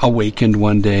ever awakened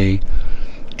one day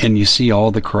and you see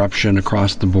all the corruption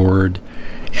across the board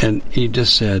and you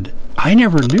just said, I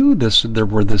never knew there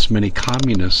were this many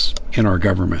communists in our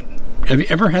government. Have you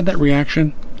ever had that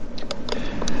reaction?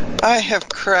 I have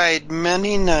cried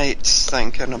many nights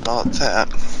thinking about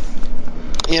that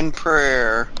in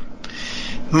prayer.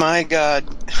 My God,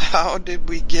 how did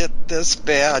we get this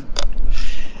bad?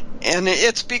 And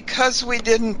it's because we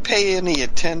didn't pay any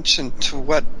attention to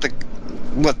what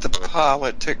the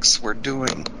politics were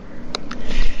doing.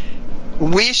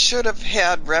 We should have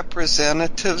had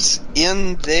representatives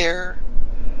in there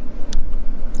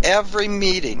every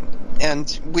meeting,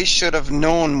 and we should have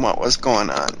known what was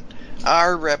going on.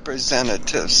 Our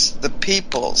representatives, the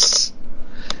people's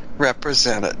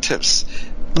representatives,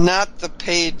 not the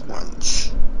paid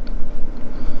ones.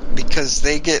 Because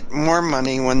they get more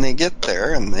money when they get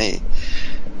there, and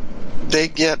they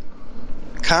get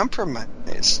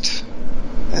compromised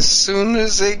as soon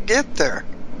as they get there.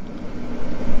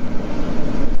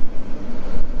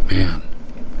 Man.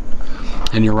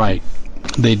 And you're right.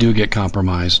 They do get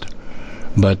compromised.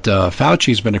 But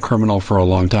Fauci's been a criminal for a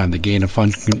long time, the gain of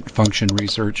function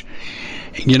research.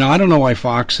 I don't know why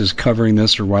Fox is covering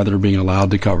this or why they're being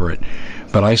allowed to cover it.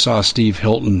 But I saw Steve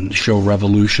Hilton show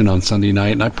Revolution on Sunday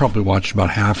night, and I probably watched about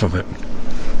half of it.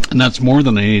 And that's more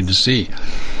than I needed to see.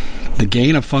 The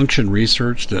gain of function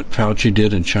research that Fauci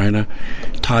did in China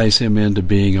ties him into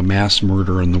being a mass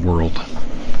murderer in the world.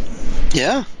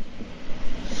 Yeah.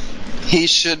 He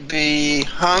should be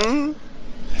hung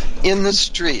in the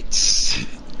streets.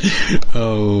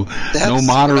 Oh, That's no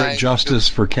moderate justice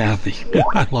for Kathy.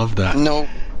 I love that.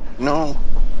 No.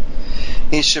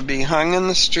 He should be hung in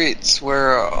the streets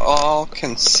where all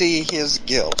can see his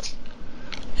guilt.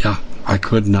 Yeah, I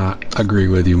could not agree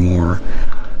with you more.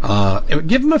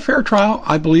 Give him a fair trial.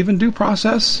 I believe in due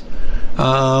process.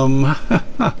 But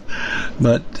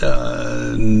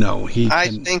no, I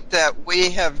think that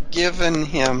we have given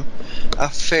him a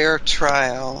fair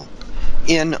trial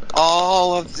in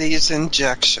all of these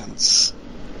injections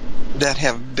that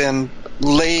have been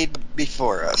laid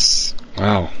before us.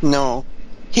 Wow. No,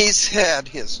 he's had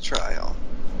his trial.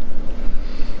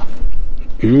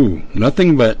 Ooh,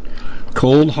 nothing but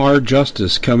cold, hard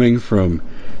justice coming from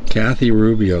Kathy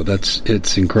Rubio.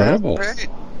 It's incredible. That's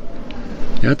right.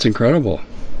 That's incredible.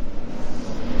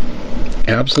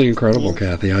 Absolutely incredible,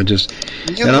 Kathy. And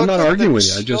I'm not arguing with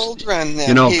you. I just,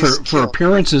 for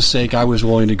appearance's sake, I was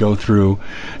willing to go through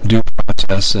due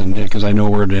process, and because I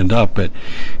know where to end up. But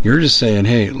you're just saying,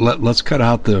 hey, let's cut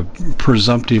out the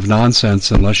presumptive nonsense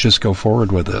and let's just go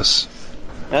forward with this.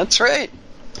 That's right.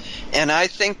 And I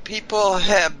think people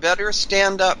have better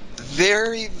stand up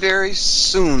very, very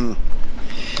soon,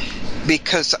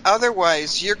 because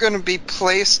otherwise you're going to be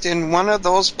placed in one of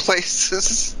those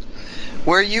places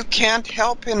where you can't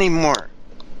help anymore.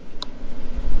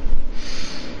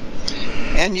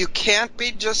 And you can't be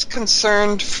just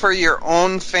concerned for your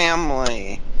own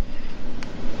family.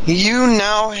 You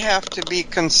now have to be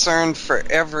concerned for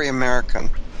every American.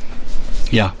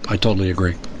 Yeah, I totally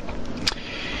agree.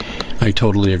 I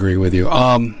totally agree with you.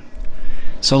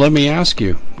 So let me ask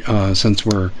you, since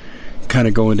we're kind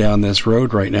of going down this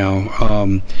road right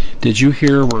now, did you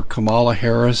hear where Kamala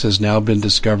Harris has now been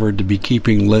discovered to be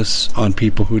keeping lists on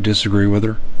people who disagree with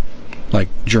her? Like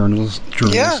journalists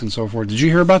and so forth. Did you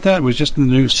hear about that? It was just in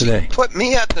the news today. Put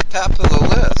me at the top of the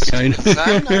list. I'm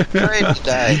not afraid to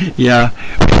die. Yeah,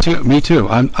 me too.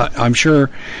 I'm sure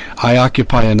I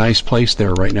occupy a nice place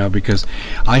there right now, because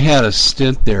I had a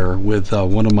stint there with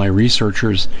one of my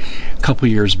researchers a couple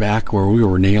years back where we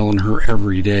were nailing her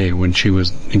every day when she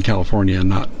was in California and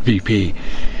not VP.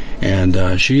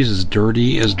 And she's as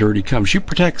dirty comes. She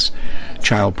protects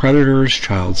child predators,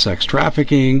 child sex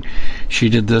trafficking. She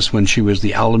did this when she was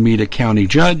the Alameda County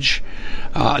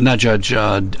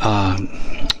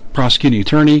prosecuting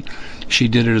attorney. She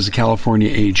did it as a California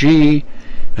AG.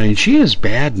 I mean, she is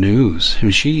bad news. I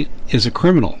mean, she is a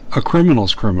criminal. A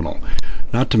criminal's criminal.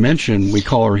 Not to mention, we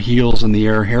call her heels in the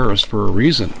air Harris for a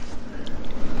reason.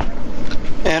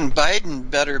 And Biden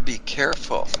better be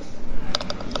careful,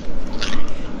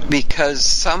 because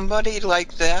somebody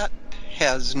like that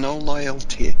has no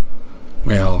loyalty.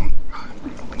 Well,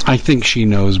 I think she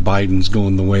knows Biden's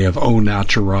going the way of au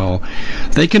naturel.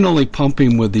 They can only pump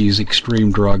him with these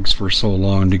extreme drugs for so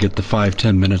long to get the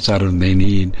 5-10 minutes out of him they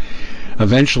need.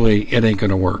 Eventually, it ain't going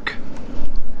to work.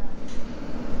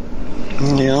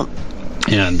 Yeah.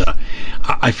 And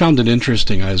I found it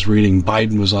interesting. I was reading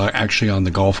Biden was actually on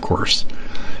the golf course,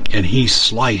 and he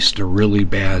sliced a really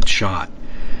bad shot.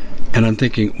 And I'm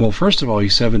thinking, well, first of all,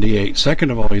 he's 78.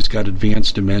 Second of all, he's got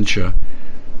advanced dementia.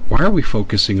 Why are we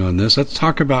focusing on this? Let's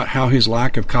talk about how his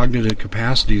lack of cognitive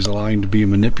capacity is allowing him to be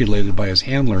manipulated by his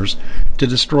handlers to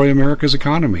destroy America's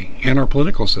economy and our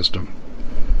political system.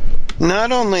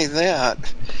 Not only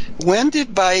that, when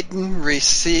did Biden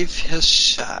receive his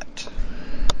shot?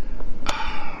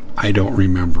 I don't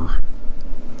remember.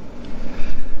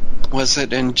 Was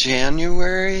it in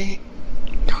January?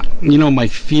 You know, my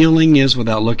feeling is,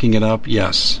 without looking it up,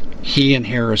 yes. He and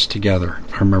Harris together,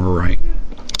 if I remember right.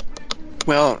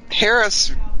 Well,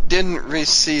 Harris didn't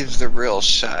receive the real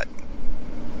shot.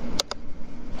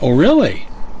 Oh, really?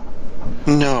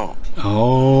 No.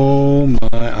 Oh my!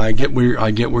 I get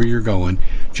where you're going.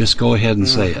 Just go ahead and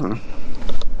say it.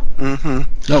 Mm-hmm.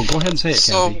 No, go ahead and say it,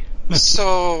 Kathy.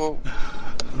 So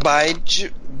by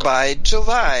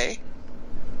July,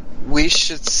 we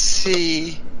should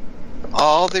see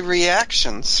all the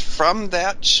reactions from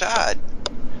that shot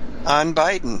on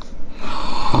Biden.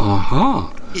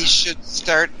 He should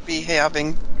start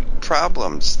having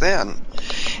problems then.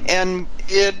 And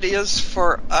it is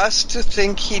for us to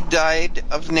think he died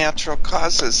of natural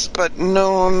causes, but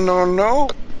no.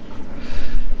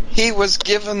 He was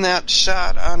given that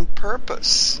shot on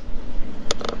purpose.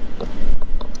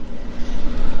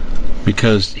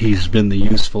 Because he's been the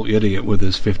useful idiot with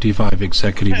his 55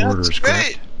 executive orders,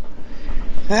 correct?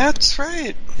 That's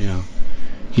right. Yeah.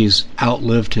 He's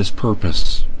outlived his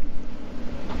purpose.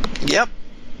 Yep.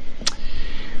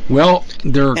 Well,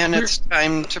 it's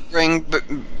time to bring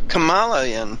Kamala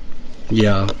in.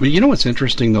 Yeah. But you know what's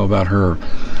interesting, though, about her?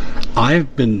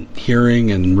 I've been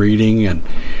hearing and reading and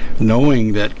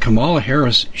knowing that Kamala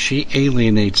Harris, she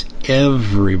alienates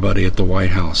everybody at the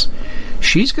White House.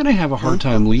 She's going to have a hard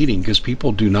time leading because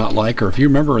people do not like her. If you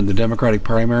remember in the Democratic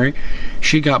primary,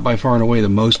 she got by far and away the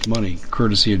most money,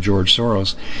 courtesy of George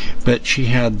Soros, but she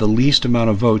had the least amount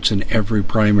of votes in every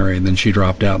primary, and then she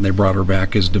dropped out and they brought her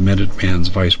back as demented man's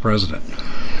vice president.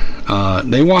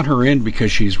 They want her in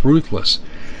because she's ruthless,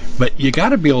 but you got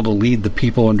to be able to lead the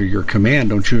people under your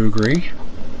command, don't you agree?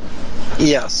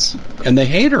 Yes. And they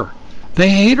hate her. They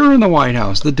hate her in the White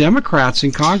House. The Democrats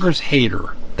in Congress hate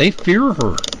her. They fear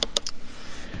her.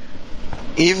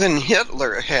 Even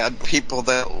Hitler had people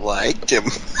that liked him.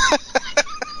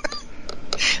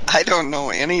 I don't know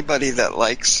anybody that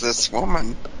likes this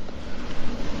woman.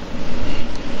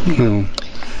 No,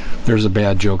 there's a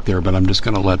bad joke there, but I'm just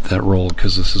going to let that roll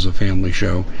because this is a family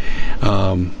show.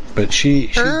 But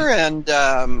her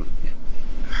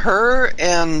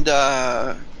and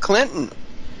Clinton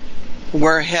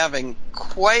were having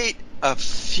quite a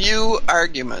few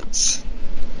arguments.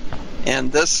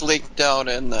 And this leaked out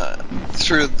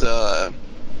through the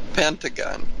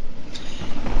Pentagon.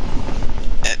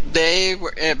 They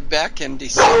were back in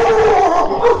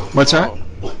December. What's that?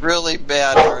 Really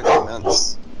bad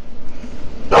arguments.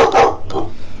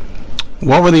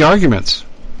 What were the arguments?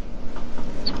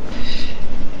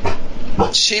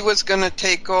 She was going to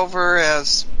take over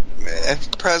as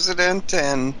president,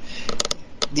 and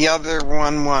the other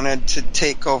one wanted to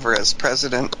take over as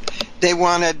president. They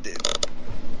wanted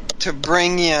to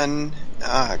bring in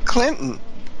Clinton,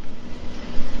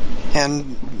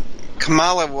 and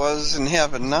Kamala wasn't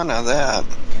having none of that.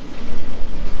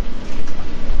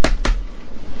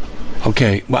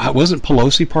 Okay, well, wasn't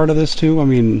Pelosi part of this too? I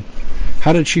mean,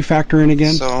 how did she factor in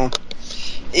again? So,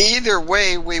 either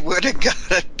way, we would have got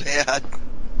it bad.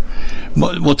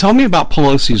 Well, tell me about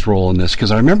Pelosi's role in this, because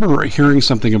I remember hearing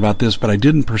something about this, but I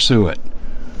didn't pursue it.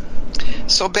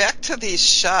 So back to these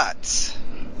shots.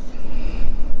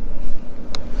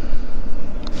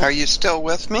 Are you still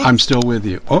with me? I'm still with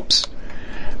you. Oops.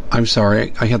 I'm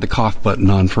sorry. I had the cough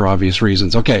button on for obvious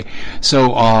reasons. Okay.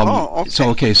 So,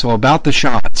 okay. So about the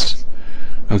shots.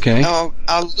 Okay. Now,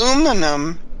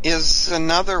 aluminum is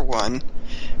another one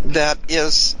that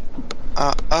is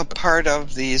a part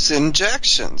of these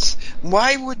injections.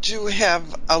 Why would you have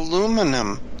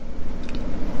aluminum,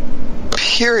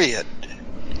 period,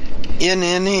 in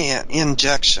any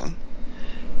injection?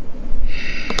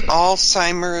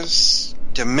 Alzheimer's,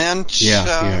 dementia.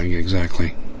 Yeah,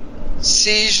 exactly.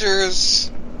 Seizures,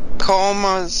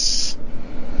 comas,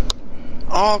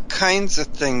 all kinds of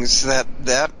things that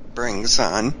brings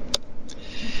on.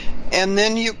 And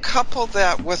then you couple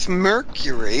that with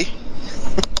mercury,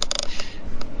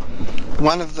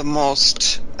 one of the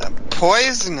most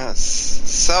poisonous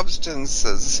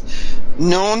substances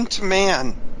known to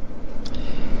man.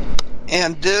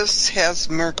 And this has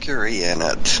mercury in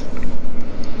it.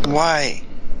 Why?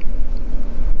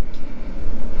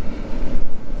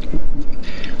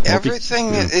 Everything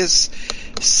is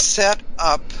set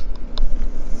up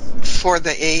for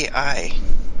the AI.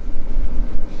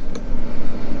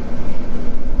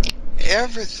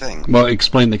 Everything. Well,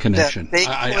 explain the connection.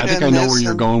 I think I know where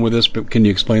you're going with this, but can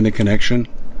you explain the connection?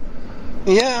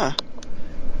 Yeah.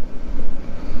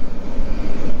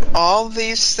 All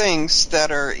these things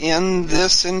that are in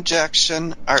this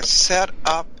injection are set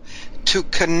up to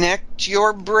connect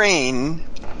your brain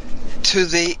to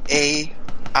the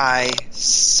AI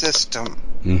system.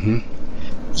 Mm-hmm.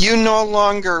 You no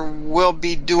longer will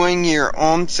be doing your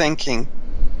own thinking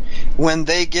when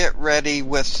they get ready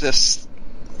with this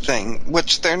thing,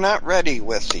 which they're not ready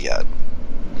with yet.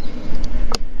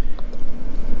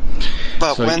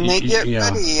 But so when they get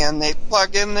ready and they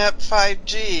plug in that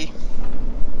 5G,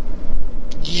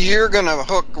 you're going to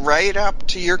hook right up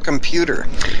to your computer.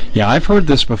 Yeah, I've heard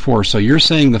this before. So you're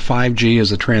saying the 5G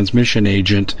is a transmission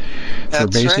agent for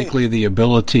basically the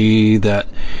ability that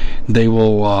they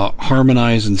will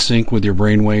harmonize and sync with your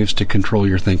brainwaves to control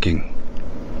your thinking.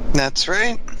 That's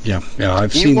right. Yeah,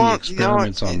 I've seen the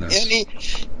experiments on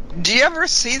this. Do you ever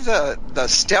see the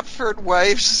Stepford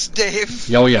Wives, Dave?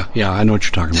 Oh, yeah, I know what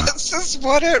you're talking about. This is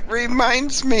what it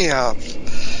reminds me of.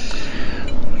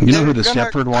 You know who the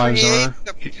Stepford Wives are?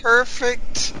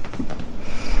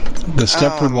 The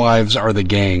Stepford Wives are the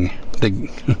gang,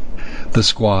 the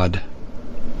squad.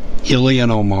 Ilhan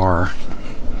Omar,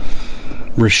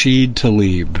 Rashid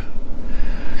Tlaib.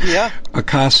 Yeah.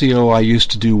 Ocasio, I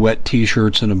used to do wet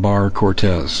T-shirts in a bar,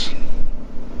 Cortez.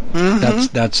 Mm-hmm.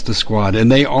 That's the squad,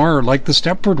 and they are like the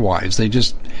Stepford Wives. They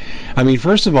just, I mean,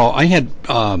 first of all, I had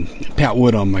Pat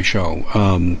Wood on my show,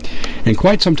 and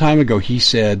quite some time ago he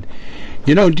said,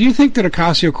 you know, do you think that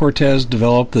Ocasio-Cortez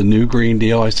developed the new Green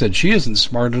Deal? I said, she isn't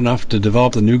smart enough to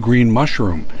develop the new green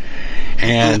mushroom.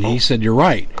 And he said, you're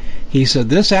right. He said,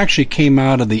 this actually came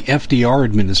out of the FDR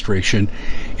administration,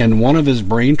 and one of his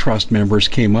brain trust members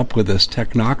came up with this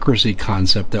technocracy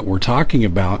concept that we're talking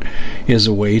about is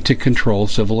a way to control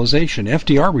civilization.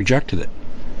 FDR rejected it.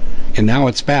 And now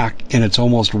it's back, and it's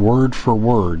almost word for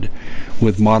word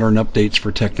with modern updates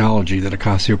for technology that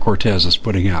Ocasio-Cortez is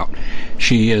putting out.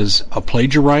 She is a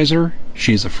plagiarizer,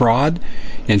 she's a fraud,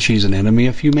 and she's an enemy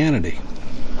of humanity.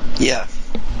 Yeah.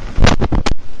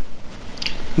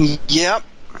 Yep.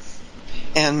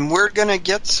 And we're going to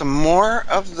get some more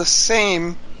of the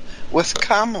same with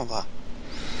Kamala.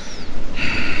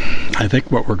 I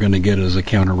think what we're going to get is a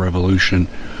counter-revolution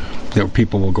that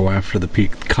people will go after the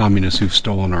communists who've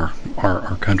stolen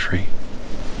our country.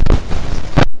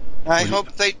 I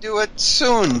hope they do it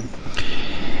soon.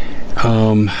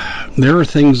 There are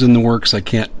things in the works I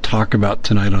can't talk about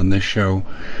tonight on this show.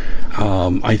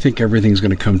 I think everything's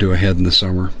going to come to a head in the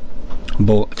summer,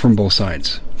 from both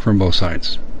sides.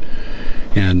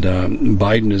 And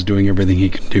Biden is doing everything he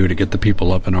can do to get the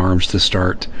people up in arms to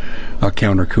start a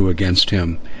counter coup against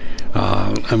him.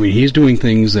 I mean, he's doing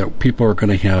things that people are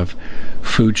going to have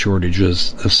food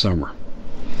shortages this summer.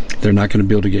 They're not going to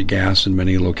be able to get gas in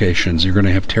many locations. You're going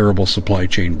to have terrible supply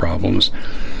chain problems.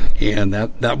 And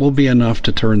that will be enough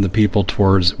to turn the people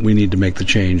towards, we need to make the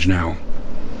change now.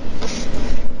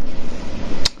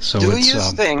 So do you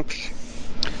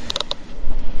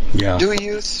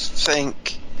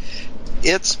think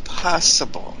it's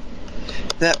possible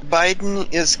that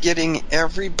Biden is getting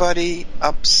everybody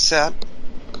upset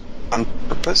on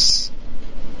purpose?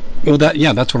 Well,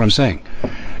 that's what I'm saying.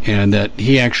 And that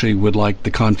he actually would like the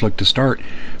conflict to start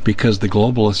because the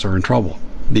globalists are in trouble.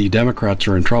 The Democrats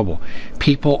are in trouble.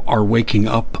 People are waking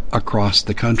up across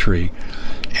the country.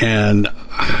 And,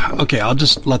 okay, I'll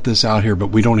just let this out here,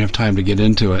 but we don't have time to get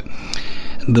into it.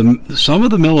 Some of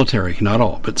the military, not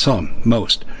all, but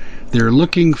most, they're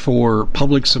looking for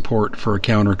public support for a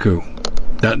counter coup.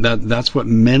 That's what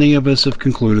many of us have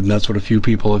concluded, and that's what a few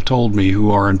people have told me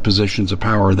who are in positions of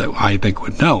power that I think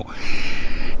would know.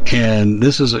 And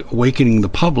this is awakening the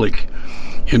public.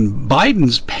 And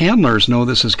Biden's handlers know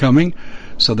this is coming,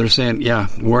 so they're saying, yeah,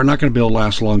 we're not going to be able to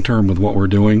last long term with what we're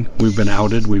doing. We've been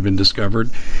outed, we've been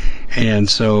discovered, and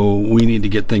so we need to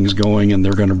get things going, and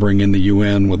they're going to bring in the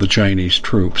UN with the Chinese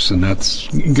troops, and that's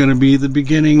going to be the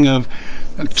beginning of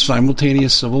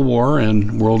simultaneous civil war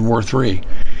and World War III.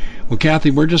 Well,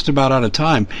 Kathy, we're just about out of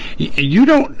time. You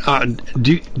don't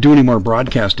do any more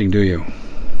broadcasting, do you?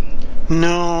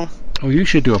 No. Oh, you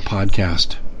should do a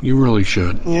podcast. You really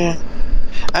should. Yeah.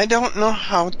 I don't know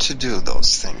how to do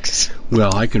those things.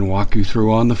 Well, I can walk you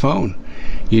through on the phone.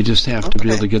 You just have to be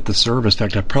able to get the service. In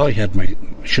fact, I probably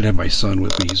should have my son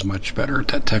with me. He's much better at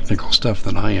that technical stuff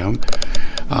than I am,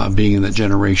 being in the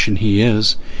generation he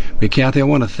is. But Kathy, I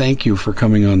want to thank you for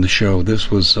coming on the show. This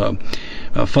was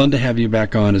fun to have you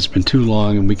back on. It's been too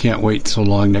long, and we can't wait so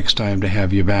long next time to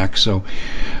have you back. So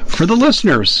for the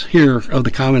listeners here of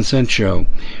the Common Sense Show,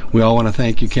 we all want to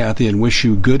thank you, Kathy, and wish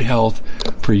you good health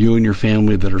for you and your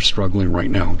family that are struggling right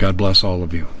now. God bless all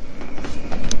of you.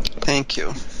 Thank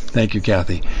you. Thank you,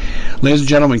 Kathy. Ladies and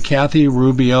gentlemen, Kathy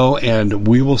Rubio, and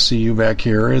we will see you back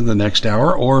here in the next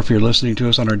hour, or if you're listening to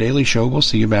us on our daily show, we'll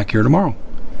see you back here tomorrow.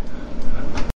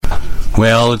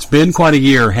 Well, it's been quite a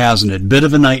year, hasn't it? Bit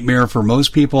of a nightmare for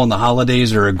most people, and the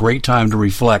holidays are a great time to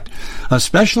reflect,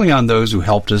 especially on those who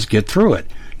helped us get through it.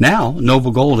 Now,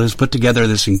 Noble Gold has put together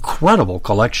this incredible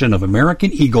collection of American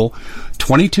Eagle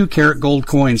 22-karat gold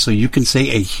coins so you can say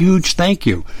a huge thank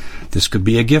you. This could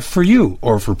be a gift for you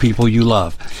or for people you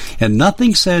love. And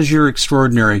nothing says you're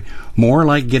extraordinary more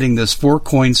like getting this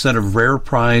 4-coin set of rare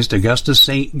prized Augusta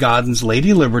St. Gaudens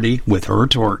Lady Liberty with her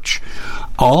torch.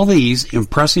 All these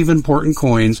impressive important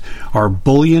coins are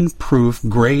bullion-proof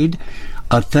grade,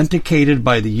 authenticated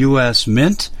by the U.S.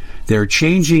 Mint. They're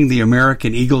changing the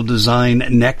American Eagle design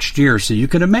next year, so you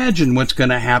can imagine what's going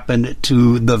to happen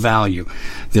to the value.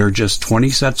 There are just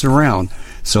 20 sets around,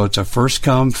 so it's a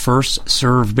first-come,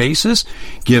 first-served basis.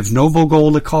 Give Noble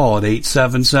Gold a call at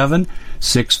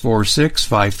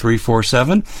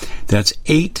 877-646-5347. That's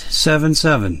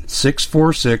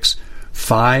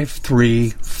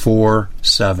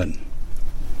 877-646-5347.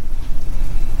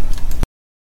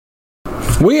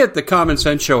 We at the Common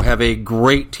Sense Show have a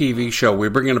great TV show. We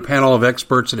bring in a panel of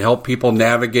experts that help people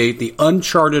navigate the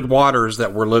uncharted waters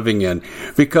that we're living in.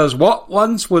 Because what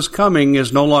once was coming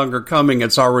is no longer coming.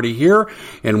 It's already here,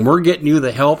 and we're getting you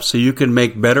the help so you can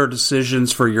make better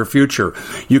decisions for your future.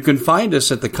 You can find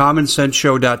us at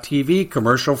thecommonsenseshow.tv,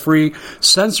 commercial-free,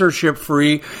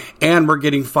 censorship-free, and we're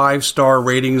getting 5-star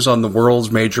ratings on the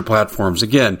world's major platforms.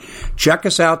 Again, check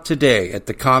us out today at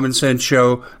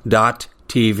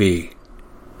thecommonsenseshow.tv.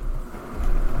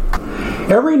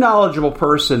 Every knowledgeable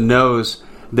person knows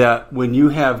that when you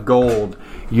have gold,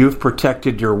 you've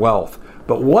protected your wealth.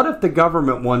 But what if the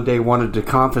government one day wanted to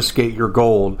confiscate your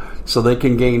gold so they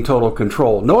can gain total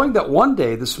control, knowing that one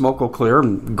day the smoke will clear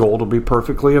and gold will be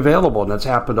perfectly available, and that's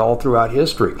happened all throughout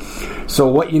history. So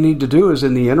what you need to do is,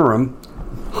 in the interim,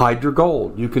 hide your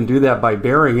gold. You can do that by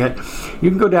burying it. You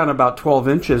can go down about 12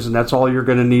 inches, and that's all you're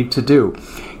going to need to do.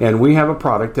 And we have a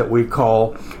product that we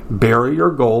call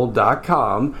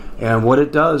buryyourgold.com, and what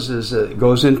it does is it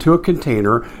goes into a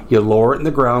container. You lower it in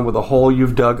the ground with a hole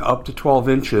you've dug up to 12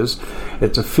 inches.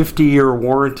 It's a 50-year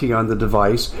warranty on the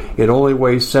device. It only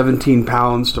weighs 17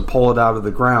 pounds to pull it out of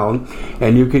the ground,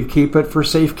 and you can keep it for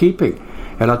safekeeping.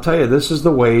 And I'll tell you, this is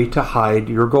the way to hide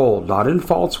your gold. Not in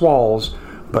false walls,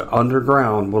 but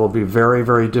underground, will be very,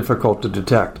 very difficult to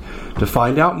detect. To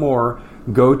find out more,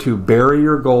 go to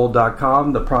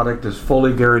buryyourgold.com. The product is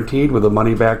fully guaranteed with a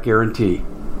money-back guarantee.